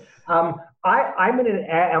out and say, I'm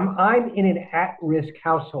in an at-risk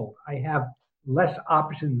household. I have less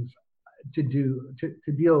options to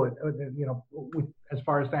deal with, with as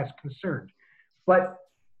far as that's concerned. But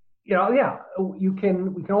we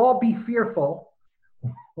can all be fearful,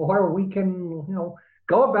 or we can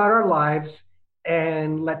go about our lives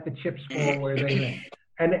and let the chips fall where they may.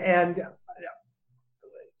 And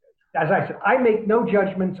as I said, I make no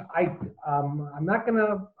judgments. I'm not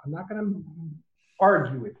gonna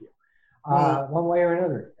argue with you one way or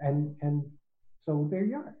another. And so there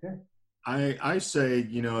you are. Yeah. I say,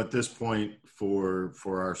 at this point for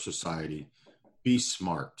our society, be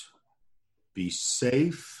smart, be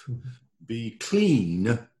safe, be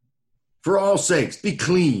clean. For all sakes, be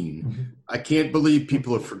clean. I can't believe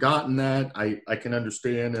people have forgotten that. I can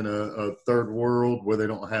understand in a third world where they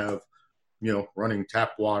don't have, running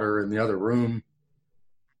tap water in the other room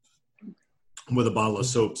with a bottle of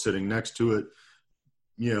soap sitting next to it,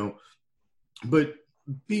 but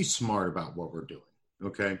be smart about what we're doing.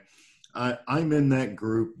 Okay. I'm in that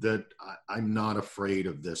group that I'm not afraid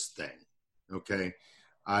of this thing. Okay.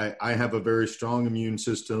 I have a very strong immune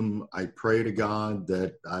system. I pray to God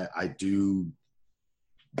that I do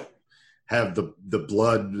have the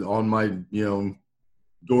blood on my,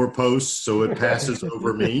 doorposts so it passes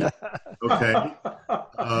over me. Okay.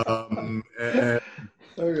 And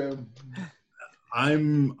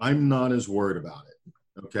I'm not as worried about it.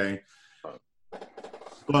 Okay.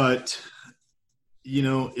 But,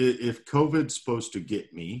 if COVID's supposed to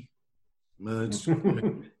get me, it's going to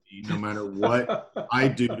get me no matter what I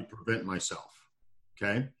do to prevent myself.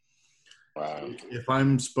 Okay. Wow. If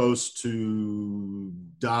I'm supposed to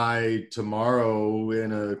die tomorrow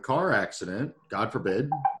in a car accident, God forbid,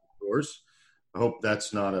 of course, I hope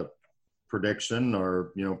that's not a prediction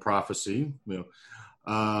or, prophecy, then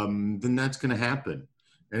that's going to happen.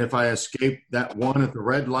 And if I escape that one at the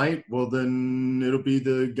red light, well, then it'll be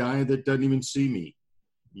the guy that doesn't even see me,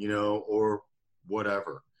 or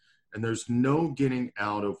whatever. And there's no getting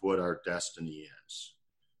out of what our destiny is,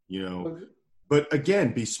 But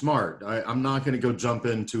again, be smart. I'm not going to go jump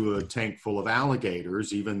into a tank full of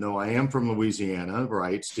alligators, even though I am from Louisiana,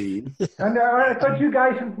 right, Steve? And I thought you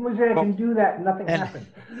guys from Louisiana can do that, and nothing happened.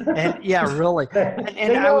 And yeah, really.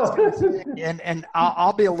 And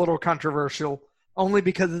I'll be a little controversial, only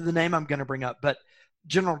because of the name I'm going to bring up. But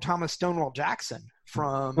General Thomas Stonewall Jackson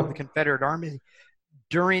from the Confederate Army,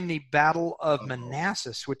 during the Battle of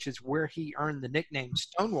Manassas, which is where he earned the nickname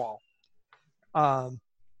Stonewall,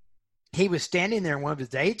 he was standing there, and one of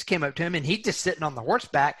his aides came up to him, and he's just sitting on the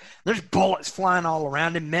horseback. There's bullets flying all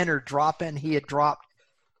around him. Men are dropping. He had dropped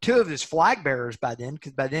 2 of his flag bearers by then,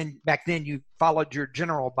 because back then you followed your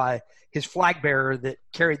general by his flag bearer that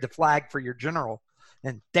carried the flag for your general,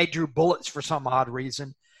 and they drew bullets for some odd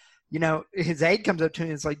reason. His aide comes up to him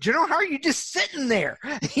and is like, "General, how are you just sitting there?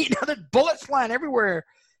 There's bullets flying everywhere."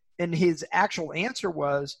 And his actual answer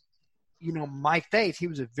was, my faith, he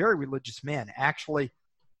was a very religious man, actually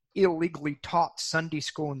illegally taught Sunday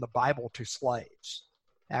school and the Bible to slaves.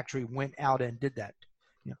 Actually went out and did that.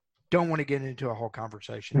 Don't want to get into a whole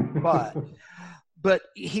conversation, but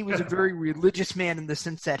he was a very religious man in the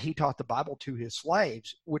sense that he taught the Bible to his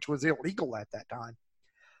slaves, which was illegal at that time.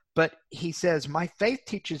 But he says, my faith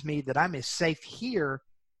teaches me that I'm as safe here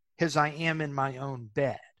as I am in my own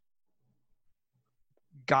bed.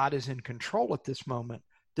 God is in control at this moment.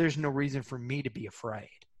 There's no reason for me to be afraid.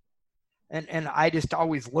 And I just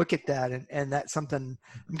always look at that, and that's something.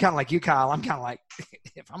 I'm kind of like you, Kyle. I'm kind of like,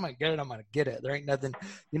 if I'm going to get it, I'm going to get it. There ain't nothing,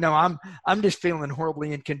 I'm just feeling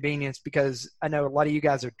horribly inconvenienced because I know a lot of you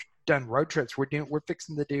guys have done road trips. We're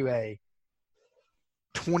fixing to do a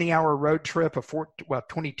 20-hour road trip,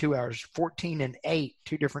 22 hours, 14 and 8,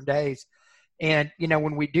 2 different days. And,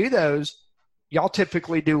 when we do those, y'all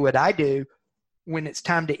typically do what I do. When it's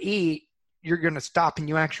time to eat, you're going to stop and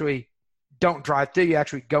you actually don't drive through. You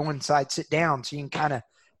actually go inside, sit down so you can kind of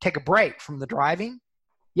take a break from the driving.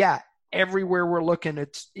 Yeah. Everywhere we're looking,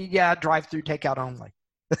 it's drive through, takeout only.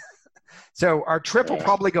 So our trip will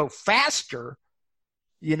probably go faster,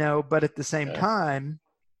 but at the same time,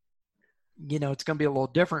 it's going to be a little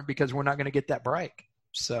different because we're not going to get that break.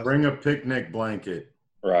 So bring a picnic blanket.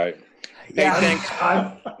 Right. Hey,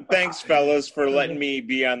 thanks, fellas, for letting me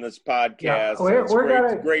be on this podcast. Yeah,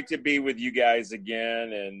 it's great to be with you guys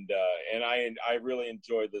again, and I really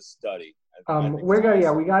enjoyed this study. We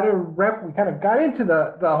got to wrap. We kind of got into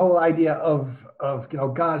the whole idea of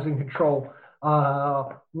God's in control.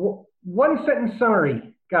 One sentence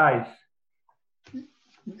summary, guys.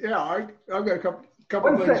 Yeah, I've got a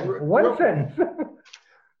couple things. One sentence.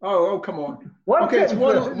 Oh, come on. One sentence.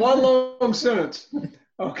 It's one long sentence.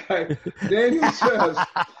 Okay. Daniel says,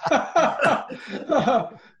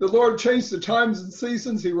 the Lord changed the times and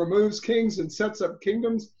seasons. He removes kings and sets up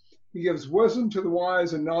kingdoms. He gives wisdom to the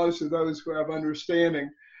wise and knowledge to those who have understanding.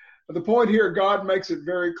 But the point here, God makes it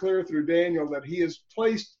very clear through Daniel that he has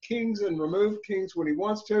placed kings and removed kings when he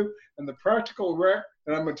wants to. And the practical rec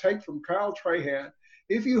that I'm going to take from Kyle Trahan,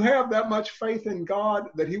 if you have that much faith in God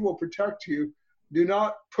that he will protect you, do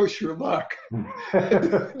not push your luck.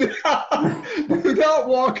 do not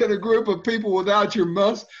walk in a group of people without your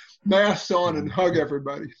masks on and hug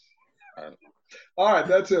everybody. All right,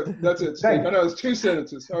 that's it. That's it, Steve. I know it's 2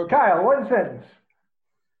 sentences. Okay. Kyle, 1 sentence.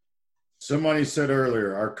 Somebody said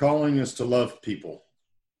earlier, our calling is to love people.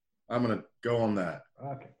 I'm going to go on that.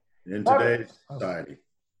 Okay. In today's society.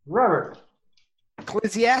 Robert.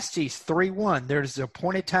 Ecclesiastes 3:1. There's an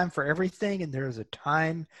appointed time for everything, and there is a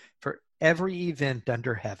time for every event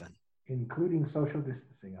under heaven. Including social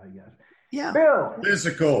distancing, I guess. Yeah. Bill.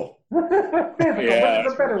 Physical. Physical. Yeah.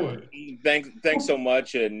 What's the better word? Thanks so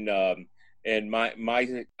much. And my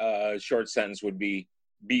short sentence would be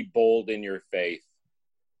bold in your faith.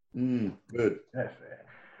 Good. Yes.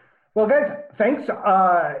 Well, guys, thanks.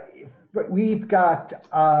 We've got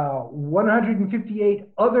 158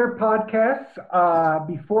 other podcasts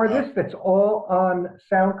before this. That's all on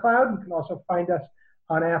SoundCloud. You can also find us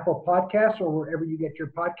on Apple Podcasts or wherever you get your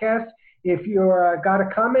podcasts. If you've got a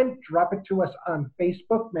comment, drop it to us on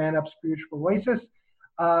Facebook, Man Up Spiritual Oasis,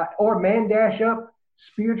 or Man-Up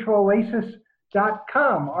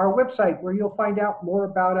spiritualoasis.com, our website, where you'll find out more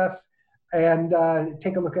about us and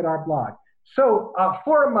take a look at our blog. So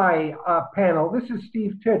for my panel, this is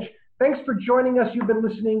Steve Titch. Thanks for joining us. You've been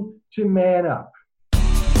listening to Man Up.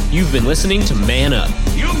 You've been listening to Man Up.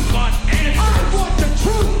 You want answers. I want the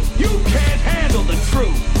truth. You can't handle the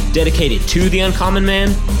truth. Dedicated to the uncommon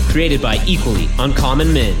man, created by equally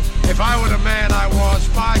uncommon men. If I were the man I was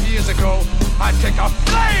 5 years ago, I'd take a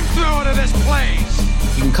flamethrower to this place.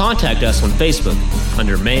 You can contact us on Facebook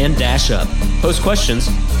under Man-Up. Post questions,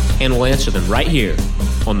 and we'll answer them right here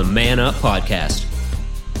on the Man Up Podcast.